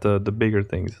looking at the bigger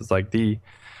things, it's like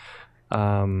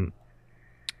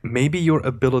maybe your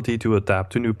ability to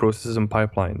adapt to new processes and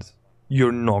pipelines.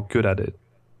 You're not good at it.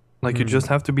 Like, you just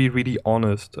have to be really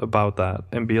honest about that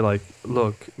and be like,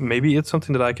 look, maybe it's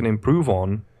something that I can improve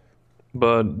on,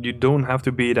 but you don't have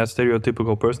to be that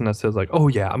stereotypical person that says like, oh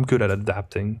yeah, I'm good at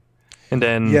adapting. And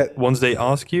then once they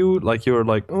ask you, like, you're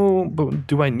like, oh, but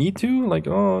do I need to? Like,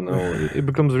 oh no, it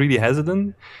becomes really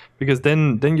hesitant, because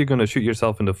then you're going to shoot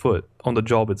yourself in the foot on the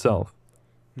job itself.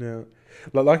 Yeah.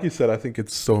 Like you said, I think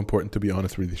it's so important to be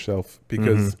honest with yourself,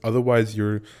 because otherwise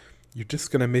you're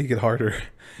just gonna make it harder.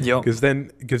 Yeah. Because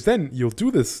then you'll do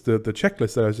this the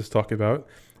checklist that I was just talking about,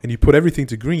 and you put everything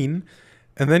to green,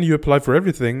 and then you apply for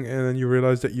everything, and then you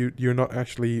realize that you're not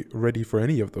actually ready for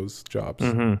any of those jobs.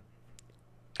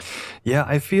 Yeah,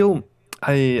 I feel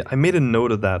I made a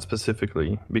note of that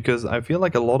specifically because I feel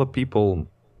like a lot of people,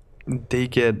 they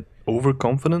get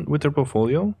overconfident with their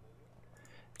portfolio,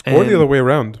 or the other way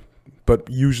around. But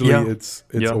usually it's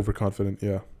overconfident.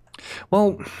 Yeah.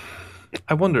 Well,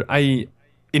 I wonder.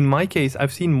 In my case,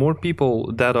 I've seen more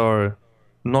people that are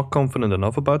not confident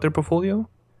enough about their portfolio,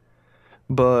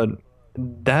 but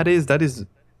that is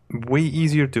way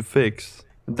easier to fix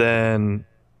than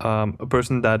a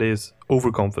person that is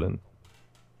overconfident.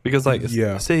 Because like,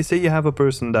 say you have a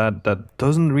person that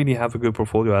doesn't really have a good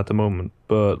portfolio at the moment,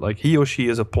 but like he or she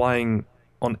is applying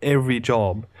on every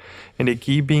job and they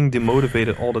keep being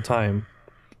demotivated all the time.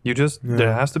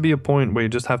 There has to be a point where you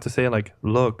just have to say like,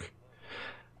 look,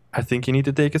 I think you need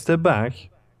to take a step back,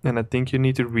 and I think you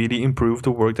need to really improve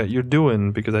the work that you're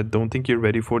doing, because I don't think you're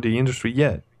ready for the industry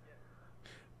yet.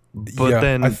 But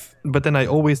then I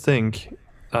always think,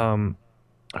 who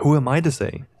am I to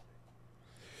say?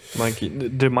 Like,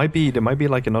 there might be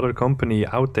like another company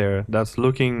out there that's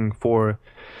looking for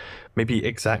maybe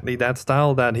exactly that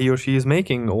style that he or she is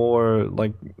making, or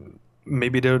like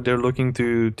maybe they're looking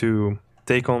to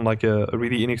take on like a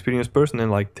really inexperienced person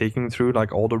and like taking through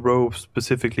like all the ropes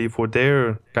specifically for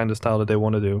their kind of style that they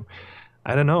want to do.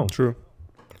 I don't know. True.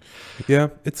 Yeah,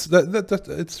 it's that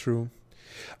it's true.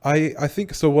 I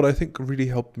think so. What I think really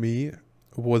helped me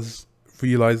was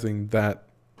realizing that.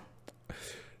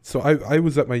 So I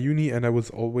was at my uni, and I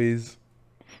was always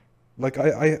like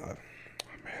I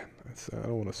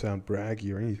don't want to sound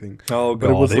braggy or anything. Oh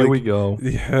god, here we go.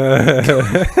 Yeah.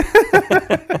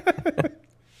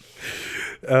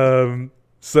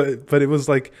 But it was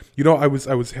like, I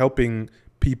was helping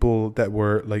people that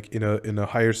were like in a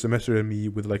higher semester than me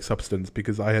with like substance,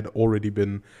 because I had already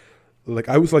been like,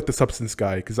 I was like the substance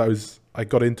guy, because I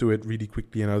got into it really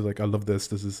quickly, and I was like, I love this.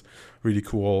 This is really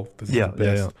cool. This is the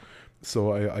best. Yeah.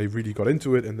 So I really got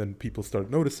into it, and then people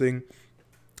started noticing.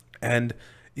 And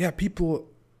yeah,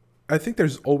 I think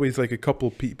there's always like a couple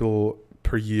people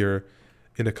per year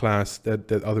in a class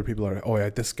that other people are, oh yeah,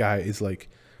 this guy is like,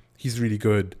 he's really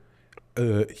good.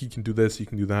 he can do this, he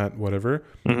can do that, whatever.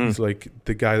 Mhm. He's like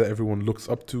the guy that everyone looks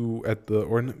up to at the,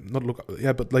 or not look,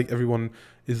 yeah, but like everyone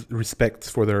is respects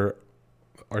for their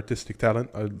artistic talent.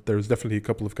 There's definitely a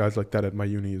couple of guys like that at my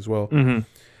uni as well. Mhm.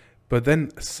 But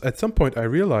then at some point I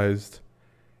realized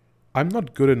I'm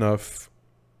not good enough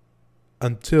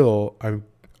until I'm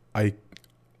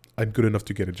good enough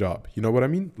to get a job. You know what I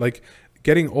mean? Like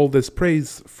getting all this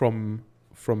praise from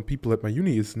people at my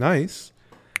uni is nice,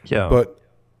 Yeah. but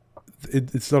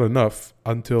it's not enough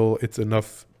until it's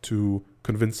enough to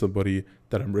convince somebody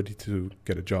that I'm ready to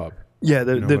get a job. Yeah, You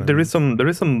know what I there mean?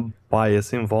 is some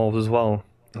bias involved as well.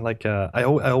 Like I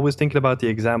always thinking about the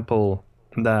example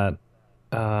that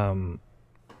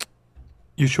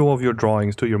you show off your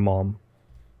drawings to your mom.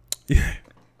 Yeah.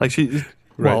 Like she,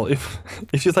 well, if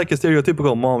she's like a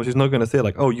stereotypical mom, she's not gonna say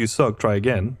like, "Oh, you suck, try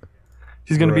again."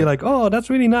 She's gonna be Right. like, "Oh, that's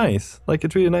really nice. Like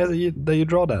it's really nice that you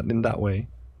draw that in that way,"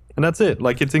 and that's it.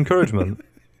 Like it's encouragement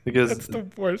because That's the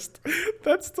worst.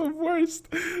 That's the worst.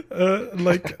 Thing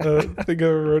I've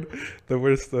ever heard. The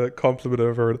worst compliment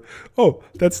I've heard. Oh,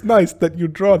 that's nice that you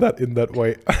draw that in that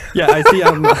way. yeah, I see.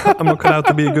 I'm not cut out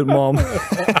to be a good mom.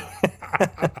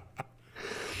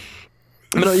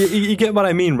 No, you get what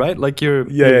I mean, right? Like you're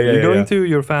going to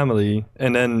your family,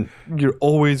 and then you're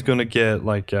always gonna get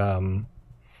like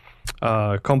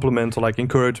compliments or like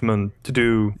encouragement to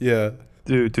do Yeah.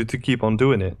 to keep on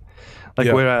doing it. Like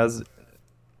Yeah. whereas,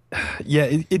 yeah,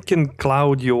 it can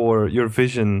cloud your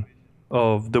vision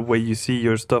of the way you see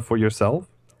your stuff for yourself.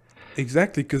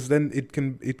 Exactly, because then it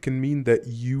can mean that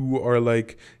you are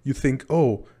like, you think,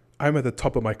 oh, I'm at the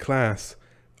top of my class.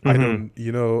 I Mhm.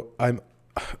 don't,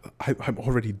 I'm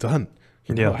already done.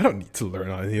 Yeah. I don't need to learn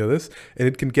any of this, and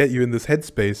it can get you in this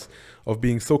headspace of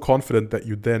being so confident that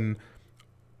you then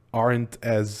aren't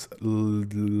as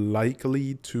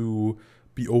likely to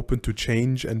be open to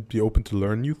change and be open to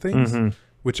learn new things, Mhm.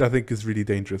 which I think is really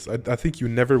dangerous. I think you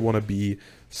never want to be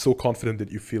so confident that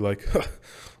you feel like,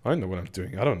 I know what I'm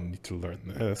doing. I don't need to learn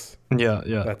this. Yeah,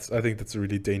 yeah. I think that's a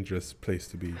really dangerous place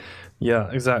to be. Yeah,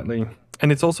 exactly.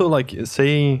 And it's also like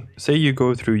say you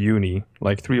go through uni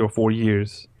like 3 or 4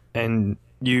 years and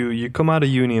you come out of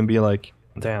uni and be like,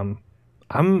 "Damn,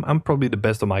 I'm probably the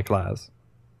best of my class."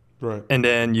 Right. And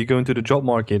then you go into the job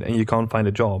market and you can't find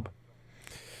a job.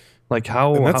 Like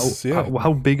And that's, yeah.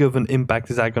 how big of an impact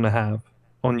is that going to have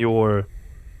on your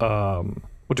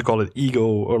what you call it, ego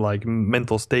or like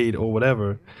mental state or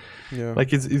whatever? Yeah.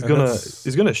 Like it's And gonna that's-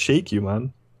 it's gonna shake you,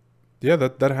 man. Yeah,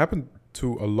 that happened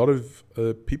to a lot of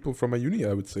people from my uni,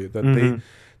 I would say, that Mhm.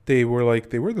 they were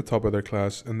the top of their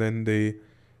class, and then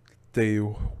they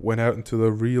went out into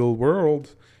the real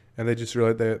world, and they just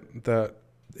realized that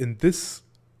in this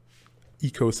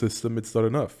ecosystem it's not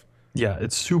enough. Yeah,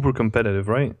 it's super competitive,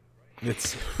 right?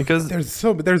 It's Because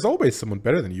there's always someone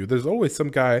better than you. There's always some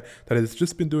guy that has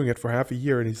just been doing it for half a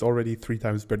year and he's already 3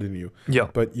 times better than you. yeah.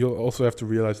 But you'll also have to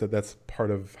realize that that's part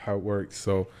of how it works.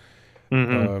 So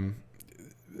Mhm.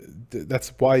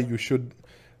 that's why you should,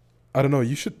 I don't know,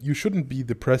 you shouldn't be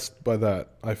depressed by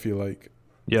that. I feel like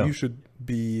Yeah. you should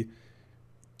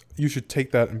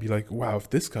take that and be like, wow, if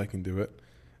this guy can do it,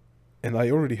 and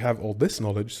I already have all this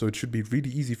knowledge, so it should be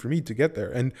really easy for me to get there.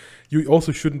 And you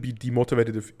also shouldn't be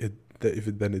demotivated if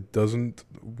it doesn't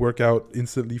work out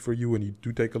instantly for you and you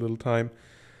do take a little time.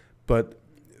 But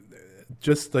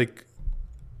just like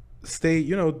stay,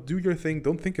 do your thing.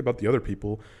 Don't think about the other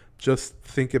people. Just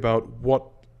think about what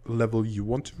level you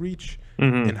want to reach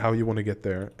Mhm. and how you want to get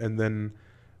there. And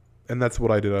that's what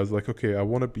I did. I was like, okay, I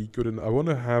want to be good, and I want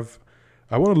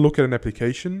to look at an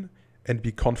application and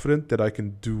be confident that I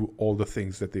can do all the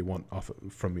things that they want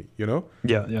from me, Yeah,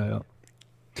 yeah, yeah.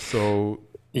 So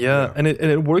Yeah, and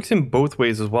it works in both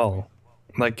ways as well.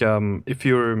 Like if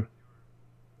you're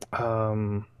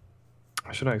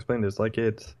how should I explain this? Like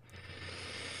it's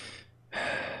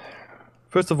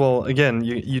first of all, again,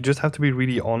 you just have to be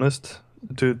really honest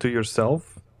to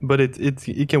yourself, but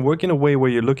it can work in a way where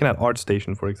you're looking at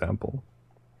ArtStation, for example.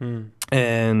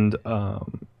 And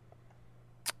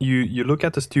you look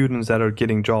at the students that are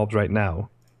getting jobs right now.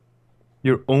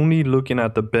 You're only looking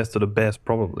at the best of the best,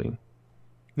 probably.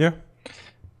 yeah,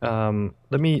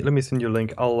 Let me send you a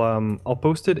link. I'll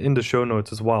post it in the show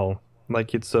notes as well.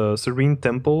 Like it's Serene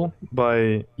Temple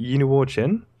by Yinuo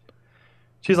Chen.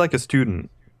 She's like a student,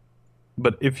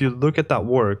 but if you look at that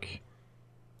work,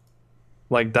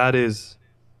 like that is,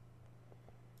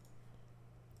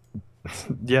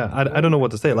 yeah, I don't know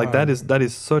what to say. Like that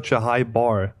is such a high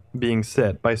bar being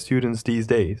set by students these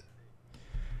days.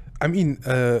 I mean,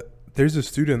 there's a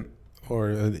student or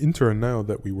an intern now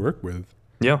that we work with,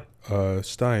 Yeah.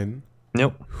 Stein,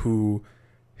 Yep. who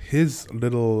his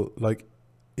little like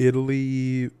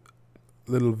Italy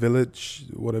little village,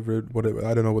 whatever.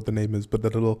 I don't know what the name is, but the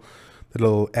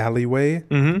little alleyway.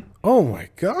 Mm-hmm. Oh my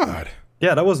god!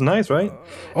 Yeah, that was nice, right?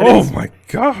 Oh my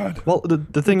god! Well,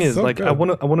 the thing is, so like, good. I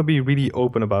wanna be really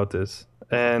open about this,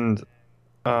 and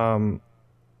um,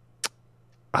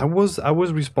 I was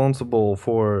responsible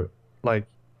for, like,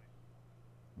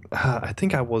 I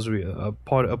think I was a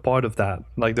part of that,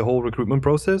 like the whole recruitment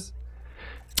process.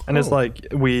 And it's Oh.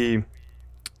 like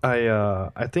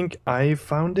I think I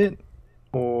found it,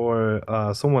 or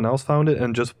someone else found it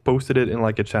and just posted it in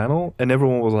like a channel, and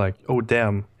everyone was like, "Oh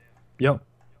damn, yep,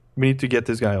 we need to get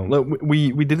this guy on." Like,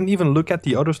 we didn't even look at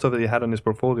the other stuff that he had on his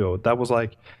portfolio. That was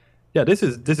like, yeah, this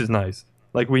is nice.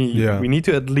 Like, Yeah. we need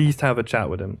to at least have a chat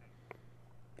with him.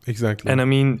 Exactly. And I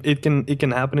mean, it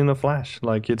can happen in a flash.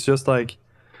 Like, it's just like,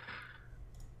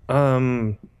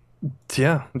 um,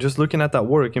 yeah, just looking at that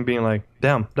work and being like,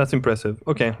 damn, that's impressive.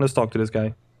 Okay, let's talk to this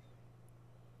guy.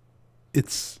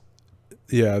 It's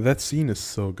yeah, that scene is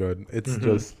so good. It's Mhm.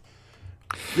 just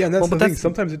yeah, and that's Well, the but thing. that's-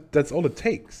 Sometimes that's all it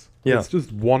takes. Yeah. It's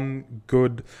just one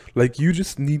good. Like you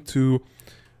just need to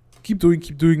keep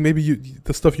doing. Maybe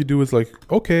the stuff you do is like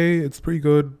okay, it's pretty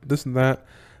good, this and that.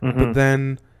 Mhm. But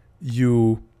then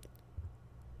you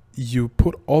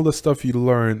put all the stuff you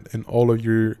learn in all of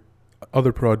your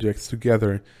other projects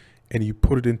together, and you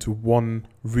put it into one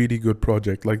really good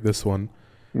project like this one.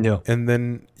 Yeah. And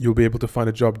then you'll be able to find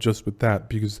a job just with that,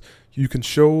 because you can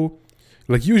show,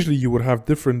 like usually you would have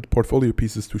different portfolio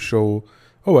pieces to show,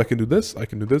 oh, I can do this, I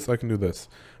can do this, I can do this.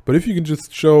 But if you can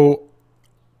just show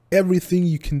everything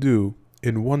you can do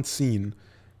in one scene,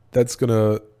 that's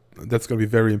gonna be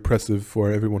very impressive for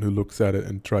everyone who looks at it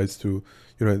and tries to,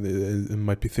 you know, it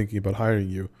might be thinking about hiring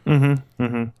you.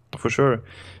 For sure.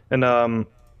 And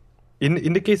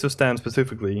in the case of Stan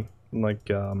specifically, like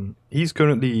he's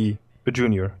currently a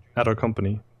junior at our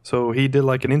company. So he did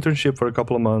like an internship for a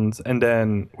couple of months, and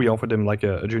then we offered him like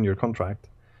a junior contract.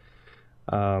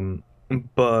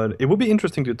 But it would be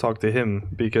interesting to talk to him,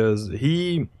 because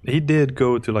he did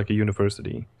go to like a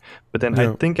university, but then I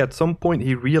Yeah. think at some point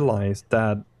he realized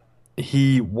that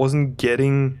he wasn't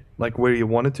getting like where he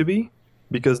wanted to be,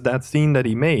 because that scene that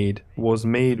he made was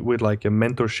made with like a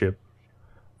mentorship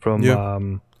from Yeah.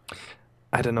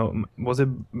 I don't know, was it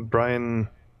Ryan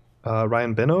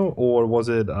Beno, or was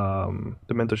it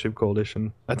the Mentorship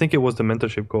Coalition? I think it was the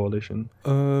Mentorship Coalition.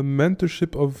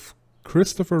 Mentorship of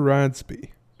Christopher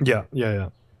Radsby. Yeah.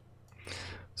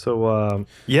 So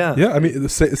yeah. Yeah, I mean the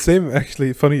same.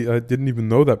 Actually, funny. I didn't even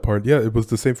know that part. Yeah, it was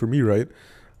the same for me, right?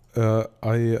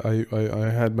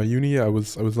 I had my uni. I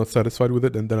was not satisfied with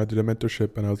it, and then I did a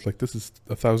mentorship, and I was like, this is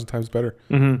 1,000 times better.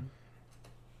 Mm-hmm.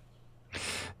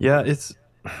 Yeah, it's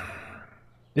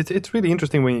really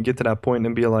interesting when you get to that point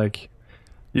and be like,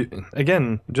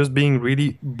 again, just being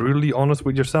really brutally honest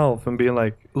with yourself and being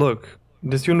like, look,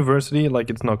 this university, like,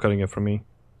 it's not cutting it for me.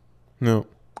 No.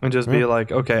 And just be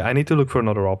like, okay, I need to look for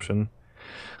another option.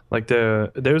 Like,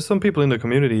 there's some people in the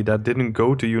community that didn't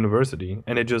go to university,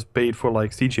 and they just paid for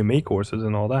like CGMA courses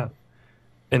and all that,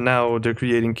 and now they're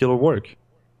creating killer work.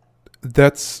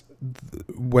 That's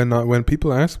when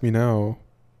people ask me now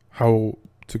how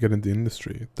to get in the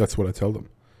industry, that's what I tell them.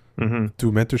 Mm-hmm.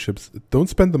 Do mentorships. Don't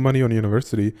spend the money on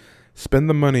university. Spend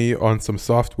the money on some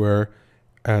software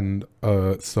and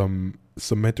some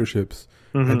mentorships.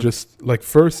 Mm-hmm. And just like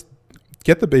first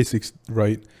get the basics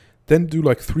right, then do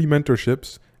like 3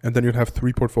 mentorships, and then you'll have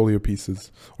 3 portfolio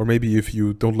pieces. Or maybe if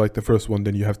you don't like the first one,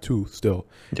 then you have 2 still.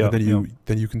 Yeah, And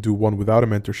then you can do one without a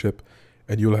mentorship,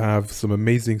 and you'll have some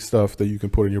amazing stuff that you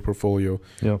can put in your portfolio.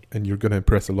 Yeah. And you're gonna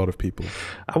impress a lot of people.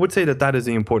 I would say that is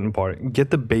the important part. Get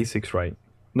the basics right.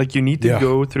 Like, you need to Yeah.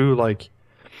 go through, like,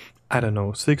 I don't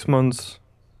know, 6 months.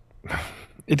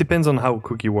 It depends on how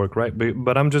quick you work, right?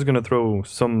 But I'm just gonna throw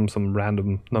some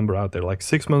random number out there, like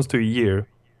 6 months to a year,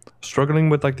 struggling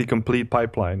with like the complete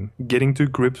pipeline, getting to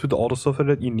grips with all the stuff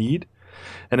that you need,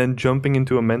 and then jumping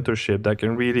into a mentorship that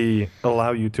can really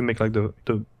allow you to make like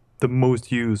the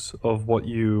most use of what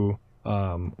you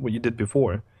did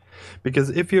before. Because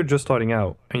if you're just starting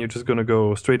out and you're just gonna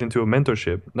go straight into a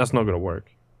mentorship, that's not gonna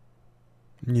work.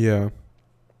 Yeah.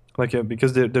 Like,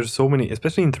 because there's so many,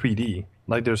 especially in 3D,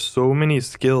 like there's so many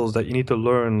skills that you need to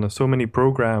learn, so many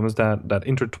programs that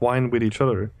intertwine with each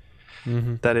other,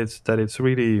 Mm-hmm. that it's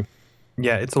really,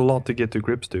 yeah, it's a lot to get to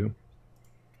grips to.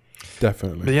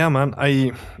 Definitely. But yeah, man,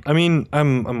 I mean,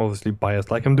 I'm obviously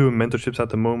biased. Like, I'm doing mentorships at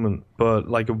the moment, but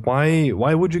like, why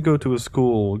would you go to a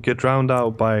school, get drowned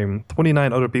out by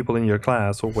 29 other people in your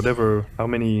class, or whatever, how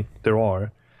many there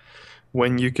are,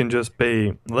 when you can just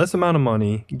pay less amount of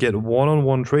money, get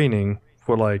one-on-one training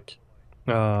for like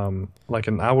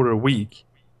an hour a week,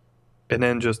 and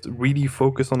then just really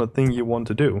focus on the thing you want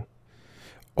to do.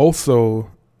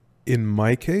 Also, in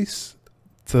my case,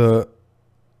 and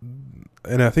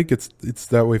I think it's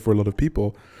that way for a lot of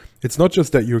people. It's not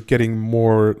just that you're getting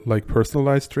more like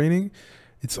personalized training;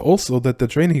 it's also that the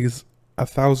training is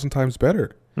 1,000 times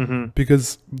better. Mm-hmm.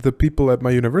 Because the people at my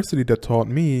university that taught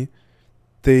me,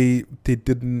 they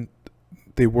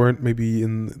were in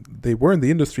the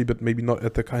industry, but maybe not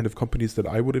at the kind of companies that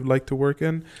I would have liked to work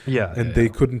in. Yeah, and they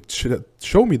couldn't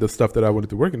show me the stuff that I wanted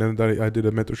to work in. And I did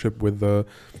a mentorship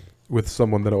with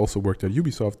someone that also worked at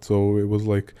Ubisoft. So it was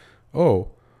like,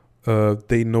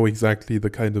 they know exactly the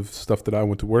kind of stuff that I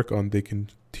want to work on. They can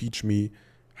teach me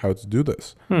how to do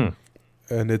this. And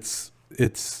it's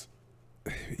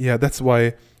yeah, that's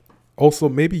why. Also,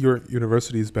 maybe your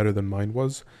university is better than mine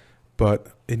was,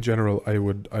 but in general, I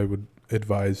would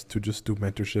advise to just do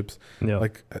mentorships. Yeah.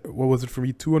 Like, what was it for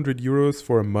me? 200 euros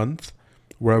for a month,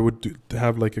 where I would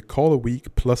have like a call a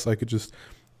week, plus I could just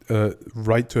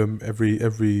write to him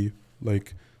every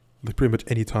like pretty much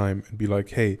any time and be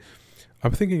like, hey,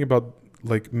 I'm thinking about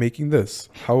like making this.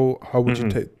 How would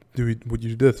you would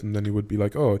you do this? And then he would be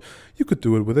like, oh, you could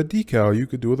do it with a decal, you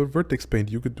could do it with a vertex paint,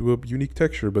 you could do a unique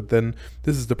texture, but then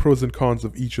this is the pros and cons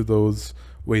of each of those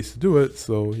ways to do it.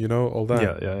 So, all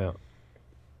that.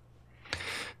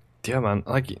 Yeah, man.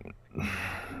 Like,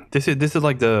 this is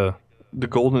like the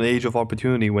golden age of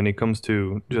opportunity when it comes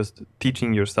to just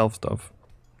teaching yourself stuff.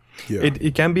 Yeah.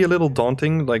 It can be a little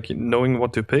daunting, like knowing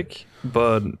what to pick,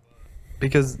 but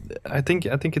because I think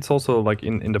it's also like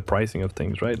in the pricing of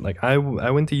things, right? Like I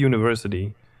went to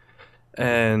university,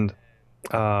 and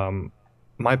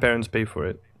my parents pay for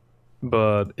it,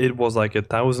 but it was like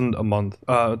 1,000 a month,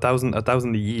 1,000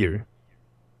 a year.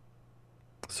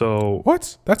 So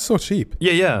what? That's so cheap.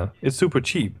 Yeah, it's super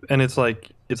cheap, and it's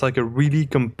like a really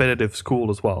competitive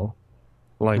school as well.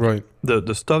 Like right.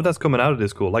 the stuff that's coming out of this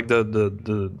school, like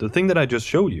the thing that I just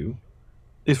showed you,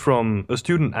 is from a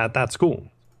student at that school.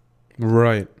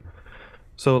 Right.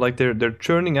 So like they're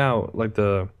churning out like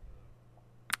I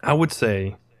would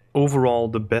say overall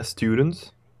the best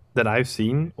students that I've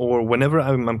seen, or whenever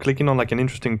I'm clicking on like an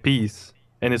interesting piece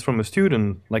and it's from a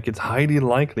student, like it's highly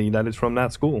likely that it's from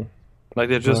that school. Like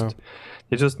there's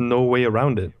just no way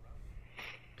around it.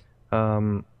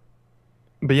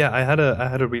 But yeah, I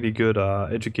had a really good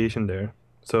education there.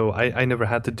 So I never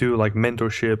had to do like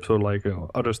mentorships or like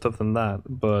other stuff than that.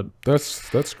 But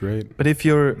that's great. But if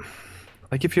you're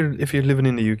living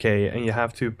in the UK and you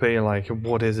have to pay like,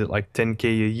 what is it, like 10K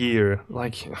a year,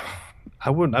 like I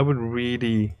would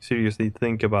really seriously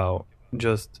think about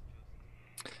just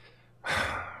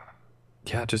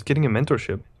getting a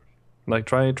mentorship. Like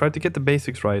try to get the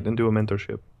basics right and do a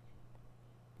mentorship.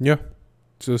 Yeah.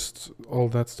 Just all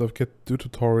that stuff, do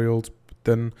tutorials,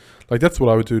 then like that's what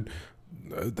I would do.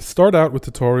 Start out with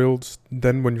tutorials,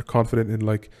 then when you're confident in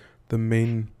like the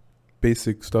main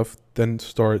basic stuff, then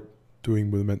start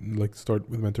doing with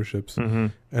mentorships,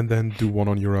 and then do one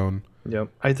on your own. Yeah,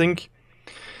 I think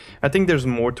there's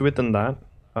more to it than that.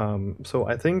 So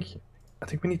I think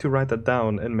we need to write that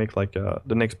down and make like the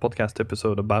next podcast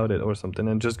episode about it or something,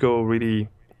 and just go really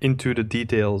into the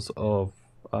details of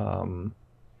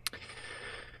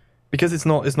because it's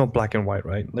not black and white,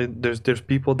 right? Like there's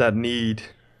people that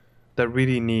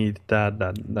really need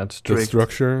that strict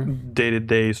structure,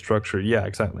 day-to-day structure. Yeah,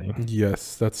 exactly.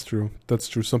 Yes, that's true.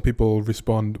 Some people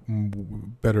respond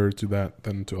better to that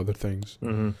than to other things.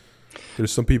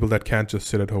 There's some people that can't just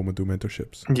sit at home and do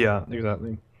mentorships. Yeah,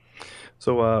 exactly.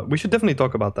 So we should definitely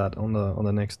talk about that on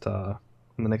the next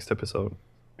episode,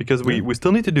 because we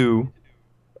still need to do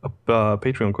a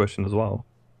Patreon question as well,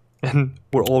 and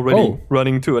we're already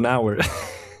running to an hour.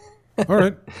 All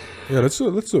right, yeah, let's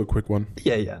do a quick one.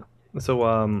 Yeah.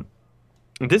 So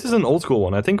this is an old school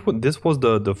one. I think this was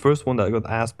the first one that got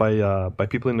asked by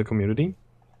people in the community,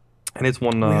 and it's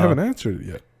one we haven't answered it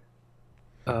yet.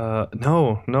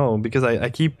 No, because I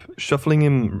keep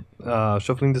shuffling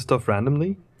this stuff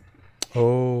randomly.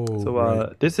 Oh. So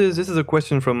right. this is a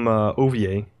question from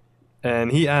OVA,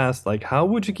 and he asked like, how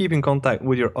would you keep in contact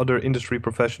with your other industry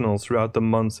professionals throughout the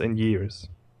months and years?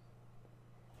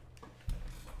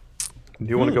 Do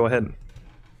you want to go ahead?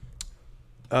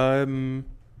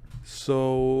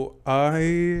 So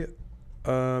I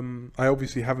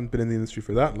obviously haven't been in the industry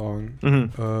for that long.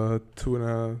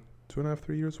 2.5,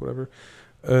 3 years, whatever.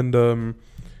 And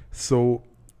so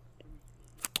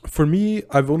for me,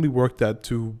 I've only worked at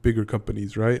 2 bigger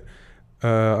companies, right?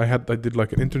 I did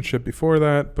like an internship before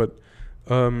that, but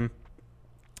and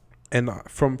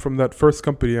from that first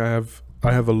company, I have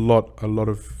a lot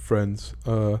of friends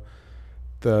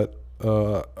that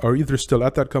are either still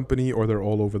at that company or they're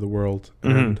all over the world.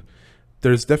 And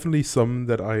there's definitely some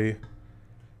that I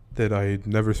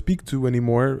never speak to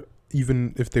anymore,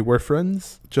 even if they were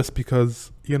friends, just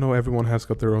because, you know, everyone has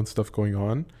got their own stuff going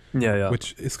on. Yeah, yeah.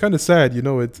 Which is kind of sad, you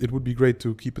know. It would be great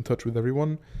to keep in touch with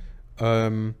everyone,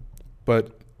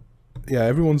 but yeah,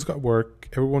 everyone's got work,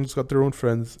 everyone's got their own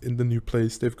friends in the new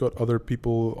place, they've got other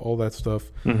people, all that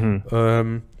stuff.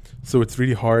 So it's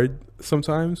really hard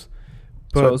sometimes.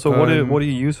 But so what do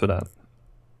you use for that?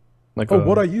 Like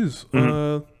what I use,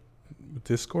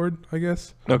 Discord, I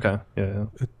guess. Okay, yeah.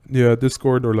 Yeah,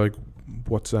 Discord or like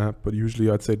WhatsApp, but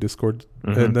usually I'd say Discord.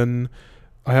 And then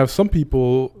I have some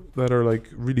people that are like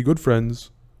really good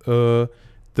friends that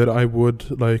I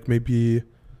would like maybe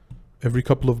every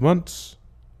couple of months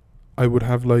I would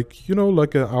have like, you know,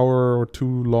 like an hour or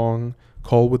two long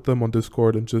call with them on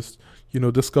Discord and just, you know,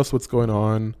 discuss what's going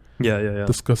on. Yeah.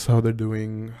 Discuss how they're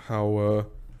doing, how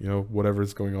you know,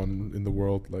 whatever's going on in the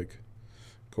world, like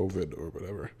COVID or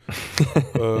whatever.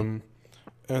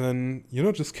 And then, you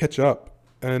know, just catch up.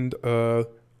 And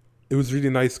it was really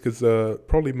nice because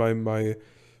probably my I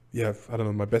don't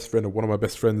know, my best friend or one of my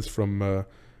best friends from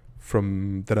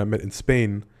that I met in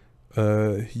Spain,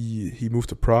 he moved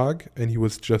to Prague and he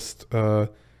was just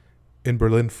in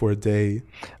Berlin for a day.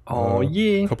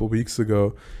 A couple of weeks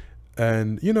ago,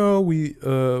 and you know, we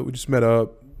just met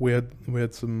up. We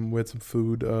had some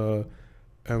food,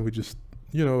 and we just,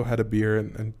 you know, had a beer,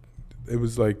 and it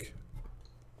was like,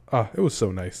 it was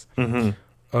so nice.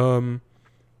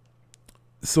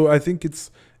 So I think it's,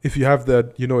 if you have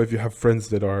that, you know, if you have friends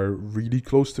that are really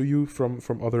close to you from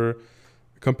other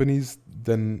companies,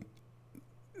 then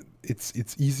it's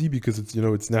easy because it's, you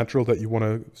know, it's natural that you want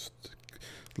to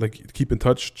like keep in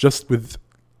touch just with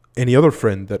any other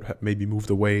friend that maybe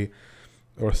moved away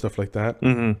or stuff like that.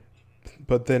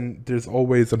 But then there's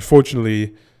always,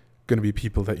 unfortunately, going to be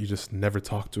people that you just never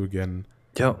talk to again.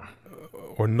 Yeah.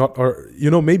 Or not, or,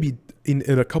 you know, maybe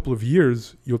in a couple of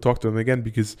years you'll talk to them again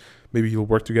because maybe you'll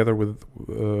work together with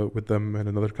them in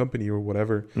another company or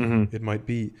whatever it might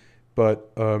be.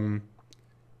 But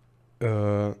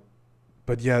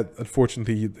yeah,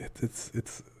 unfortunately,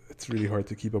 it's really hard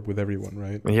to keep up with everyone,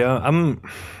 right? Yeah, I'm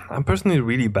personally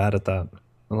really bad at that.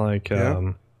 Like,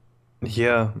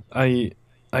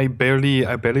 I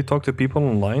barely talk to people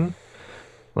online.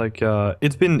 Like,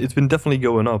 it's been definitely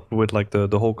going up with like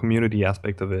the whole community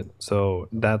aspect of it. So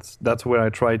that's where I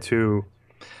try to,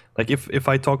 like, if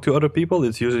I talk to other people,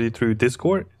 it's usually through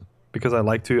Discord because I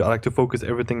like to focus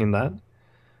everything in that.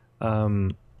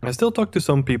 I still talk to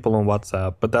some people on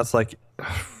WhatsApp, but that's like,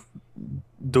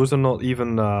 those are not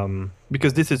even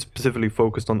because this is specifically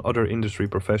focused on other industry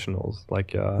professionals.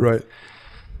 Like, right.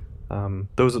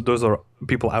 Those are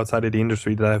people outside of the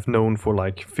industry that I've known for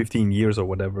like 15 years or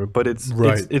whatever. But it's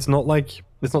not like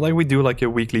we do like a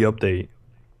weekly update.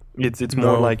 It's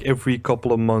more like every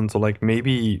couple of months, or like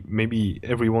maybe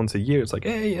every once a year. It's like,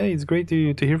 hey, it's great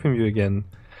to hear from you again.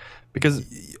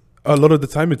 Because a lot of the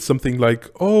time it's something like,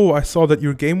 oh, I saw that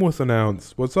your game was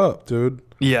announced. What's up, dude?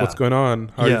 Yeah. What's going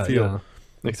on? How do you feel? Yeah,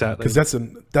 exactly.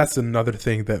 Because that's another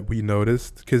thing that we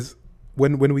noticed. Because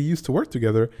when we used to work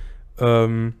together,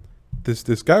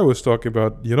 this guy was talking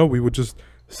about, you know, we would just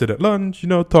sit at lunch, you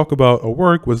know, talk about our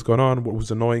work, what's going on, what was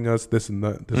annoying us, this and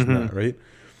that, right?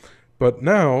 But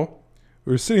now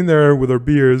we were sitting there with our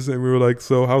beers and we were like,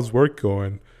 so how's work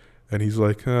going? And he's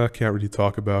like, I can't really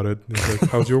talk about it. And he's like,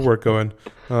 how's your work going?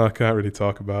 I can't really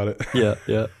talk about it. Yeah.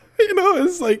 You know,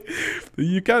 it's like,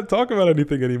 you can't talk about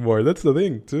anything anymore. That's the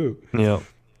thing, too. Yeah.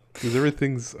 Because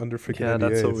everything's under freaking NDA. Yeah,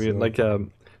 that's so weird. Like,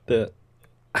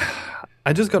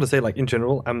 I just gotta say, like, in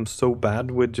general, I'm so bad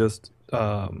with just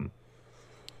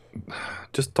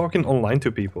talking online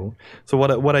to people. So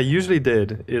what I usually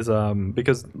did is,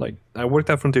 because, like, I worked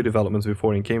at Frontier Developments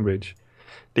before in Cambridge.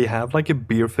 They have, like, a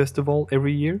beer festival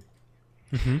every year.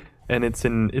 And it's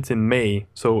in May.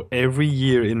 So every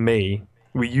year in May,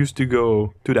 we used to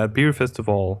go to that beer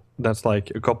festival. That's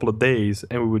like a couple of days,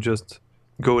 and we would just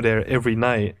go there every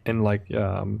night and like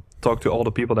talk to all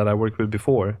the people that I worked with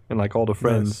before and like all the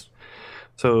friends. Nice.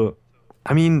 So,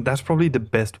 I mean, that's probably the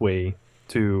best way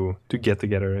to get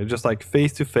together. Just like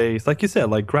face to face, like you said,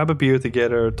 like grab a beer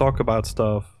together, talk about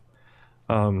stuff.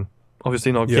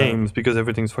 Obviously not games because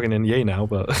everything's fucking NDA now,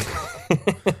 but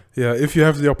yeah, if you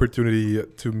have the opportunity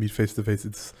to meet face to face,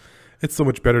 it's so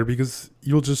much better because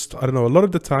you'll just, I don't know, a lot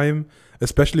of the time,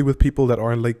 especially with people that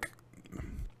aren't like,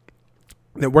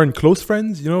 that weren't close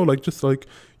friends, you know, like just like,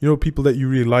 you know, people that you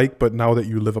really like, but now that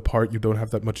you live apart, you don't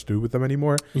have that much to do with them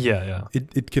anymore. Yeah.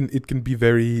 It can be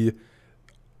very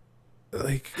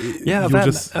like,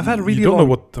 I've had really you don't long, know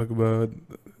what to talk about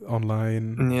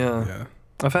online. Yeah.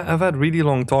 I've had really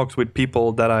long talks with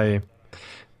people that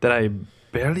that I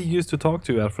barely used to talk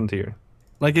to at Frontier.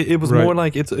 Like it was Right. more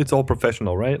like it's all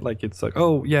professional, right? Like it's like,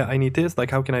 oh yeah, I need this.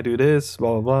 Like how can I do this?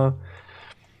 Blah blah blah.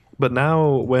 But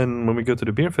now when we go to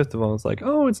the beer festival, it's like,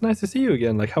 oh, it's nice to see you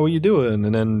again. Like how are you doing?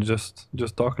 And then just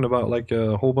talking about like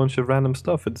a whole bunch of random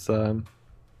stuff. It's yeah,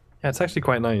 it's actually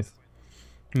quite nice.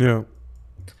 Yeah.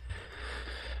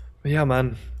 But yeah,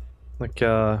 man. Like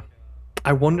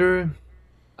I wonder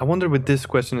with this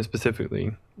question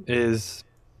specifically is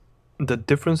the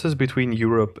differences between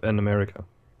Europe and America.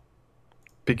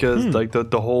 Because like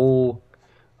the whole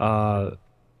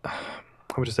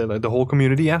how would you say, like the whole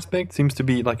community aspect seems to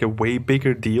be like a way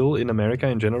bigger deal in America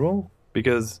in general,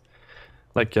 because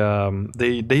like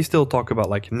they still talk about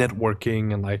like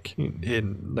networking and like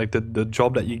in like the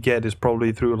job that you get is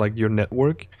probably through like your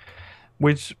network,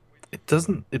 which it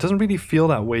doesn't really feel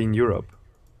that way in Europe.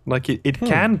 Like it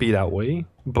can be that way,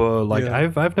 but like Yeah.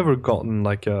 I've never gotten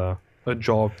like a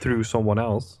job through someone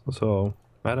else, so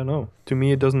I don't know. To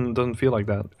me, it doesn't feel like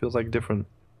that. It feels like different.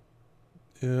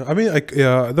 Yeah, I mean, like,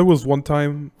 yeah, there was one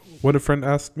time when a friend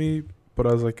asked me, but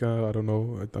I was like, I don't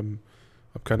know, I'm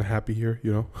kind of happy here,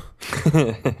 you know.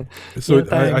 So Yeah, I'd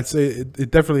thanks. say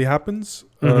it definitely happens,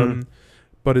 Mhm.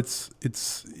 but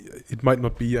it might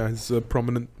not be as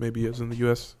prominent maybe as in the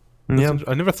US. Yeah,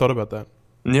 I never thought about that.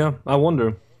 yeah. I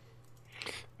wonder.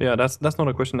 Yeah, that's not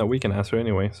a question that we can answer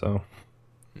anyway. So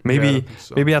Yeah, I maybe don't think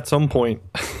so. maybe at some point.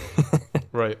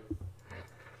 Right.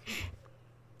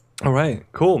 All right,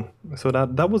 cool. So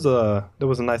that was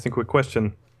a nice and quick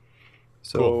question.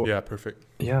 So Cool. Yeah, perfect.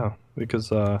 yeah,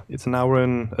 because it's an hour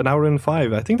and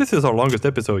 5. I think this is our longest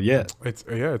episode yet.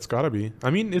 It's gotta be.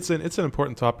 I mean, it's an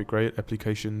important topic, right?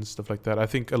 Applications, stuff like that. I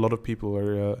think a lot of people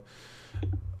are.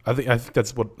 I think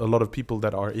that's what a lot of people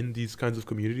that are in these kinds of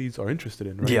communities are interested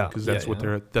in, right? Yeah, Because yeah, that's what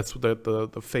yeah. that's what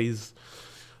the phase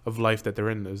of life that they're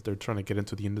in is. They're trying to get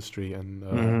into the industry, and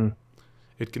Mhm.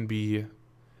 it can be.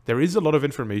 There is a lot of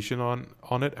information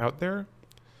on it out there,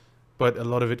 but a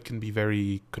lot of it can be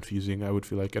very confusing. I would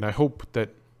feel like, and I hope that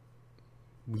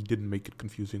we didn't make it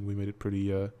confusing. We made it pretty.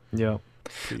 Yeah.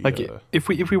 pretty Like if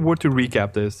we were to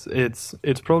recap this,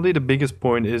 it's probably the biggest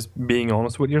point is being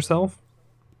honest with yourself,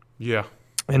 yeah.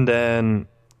 and then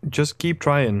just keep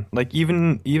trying. Like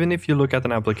even if you look at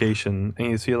an application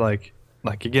and you see like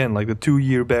again like the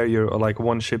 2-year barrier or like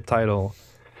one ship title,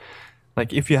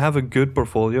 like if you have a good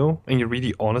portfolio and you're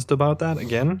really honest about that,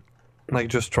 again, like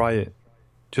just try it.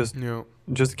 Just Yeah.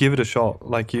 just give it a shot.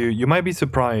 Like you might be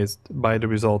surprised by the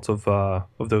results of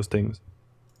those things.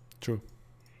 True.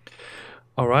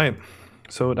 All right.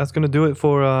 So that's going to do it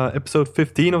for episode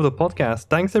 15 of the podcast.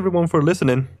 Thanks everyone for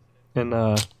listening. And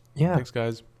yeah, Thanks,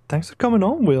 guys. thanks for coming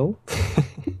on, Will.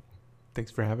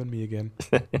 Thanks for having me again.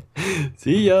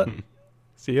 See ya.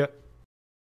 See ya.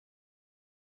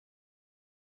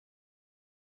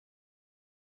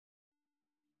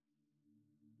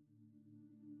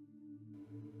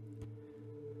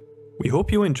 We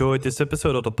hope you enjoyed this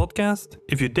episode of the podcast.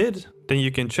 If you did, then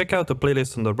you can check out the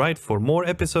playlist on the right for more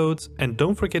episodes, and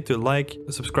don't forget to like,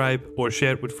 subscribe, or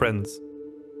share it with friends.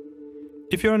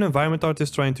 If you're an environment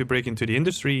artist trying to break into the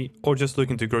industry, or just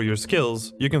looking to grow your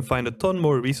skills, you can find a ton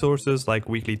more resources like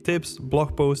weekly tips,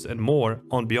 blog posts, and more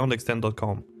on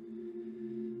beyondextend.com.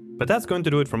 But that's going to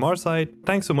do it from our side.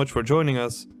 Thanks so much for joining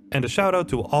us, and a shout out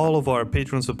to all of our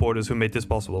Patreon supporters who made this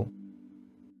possible.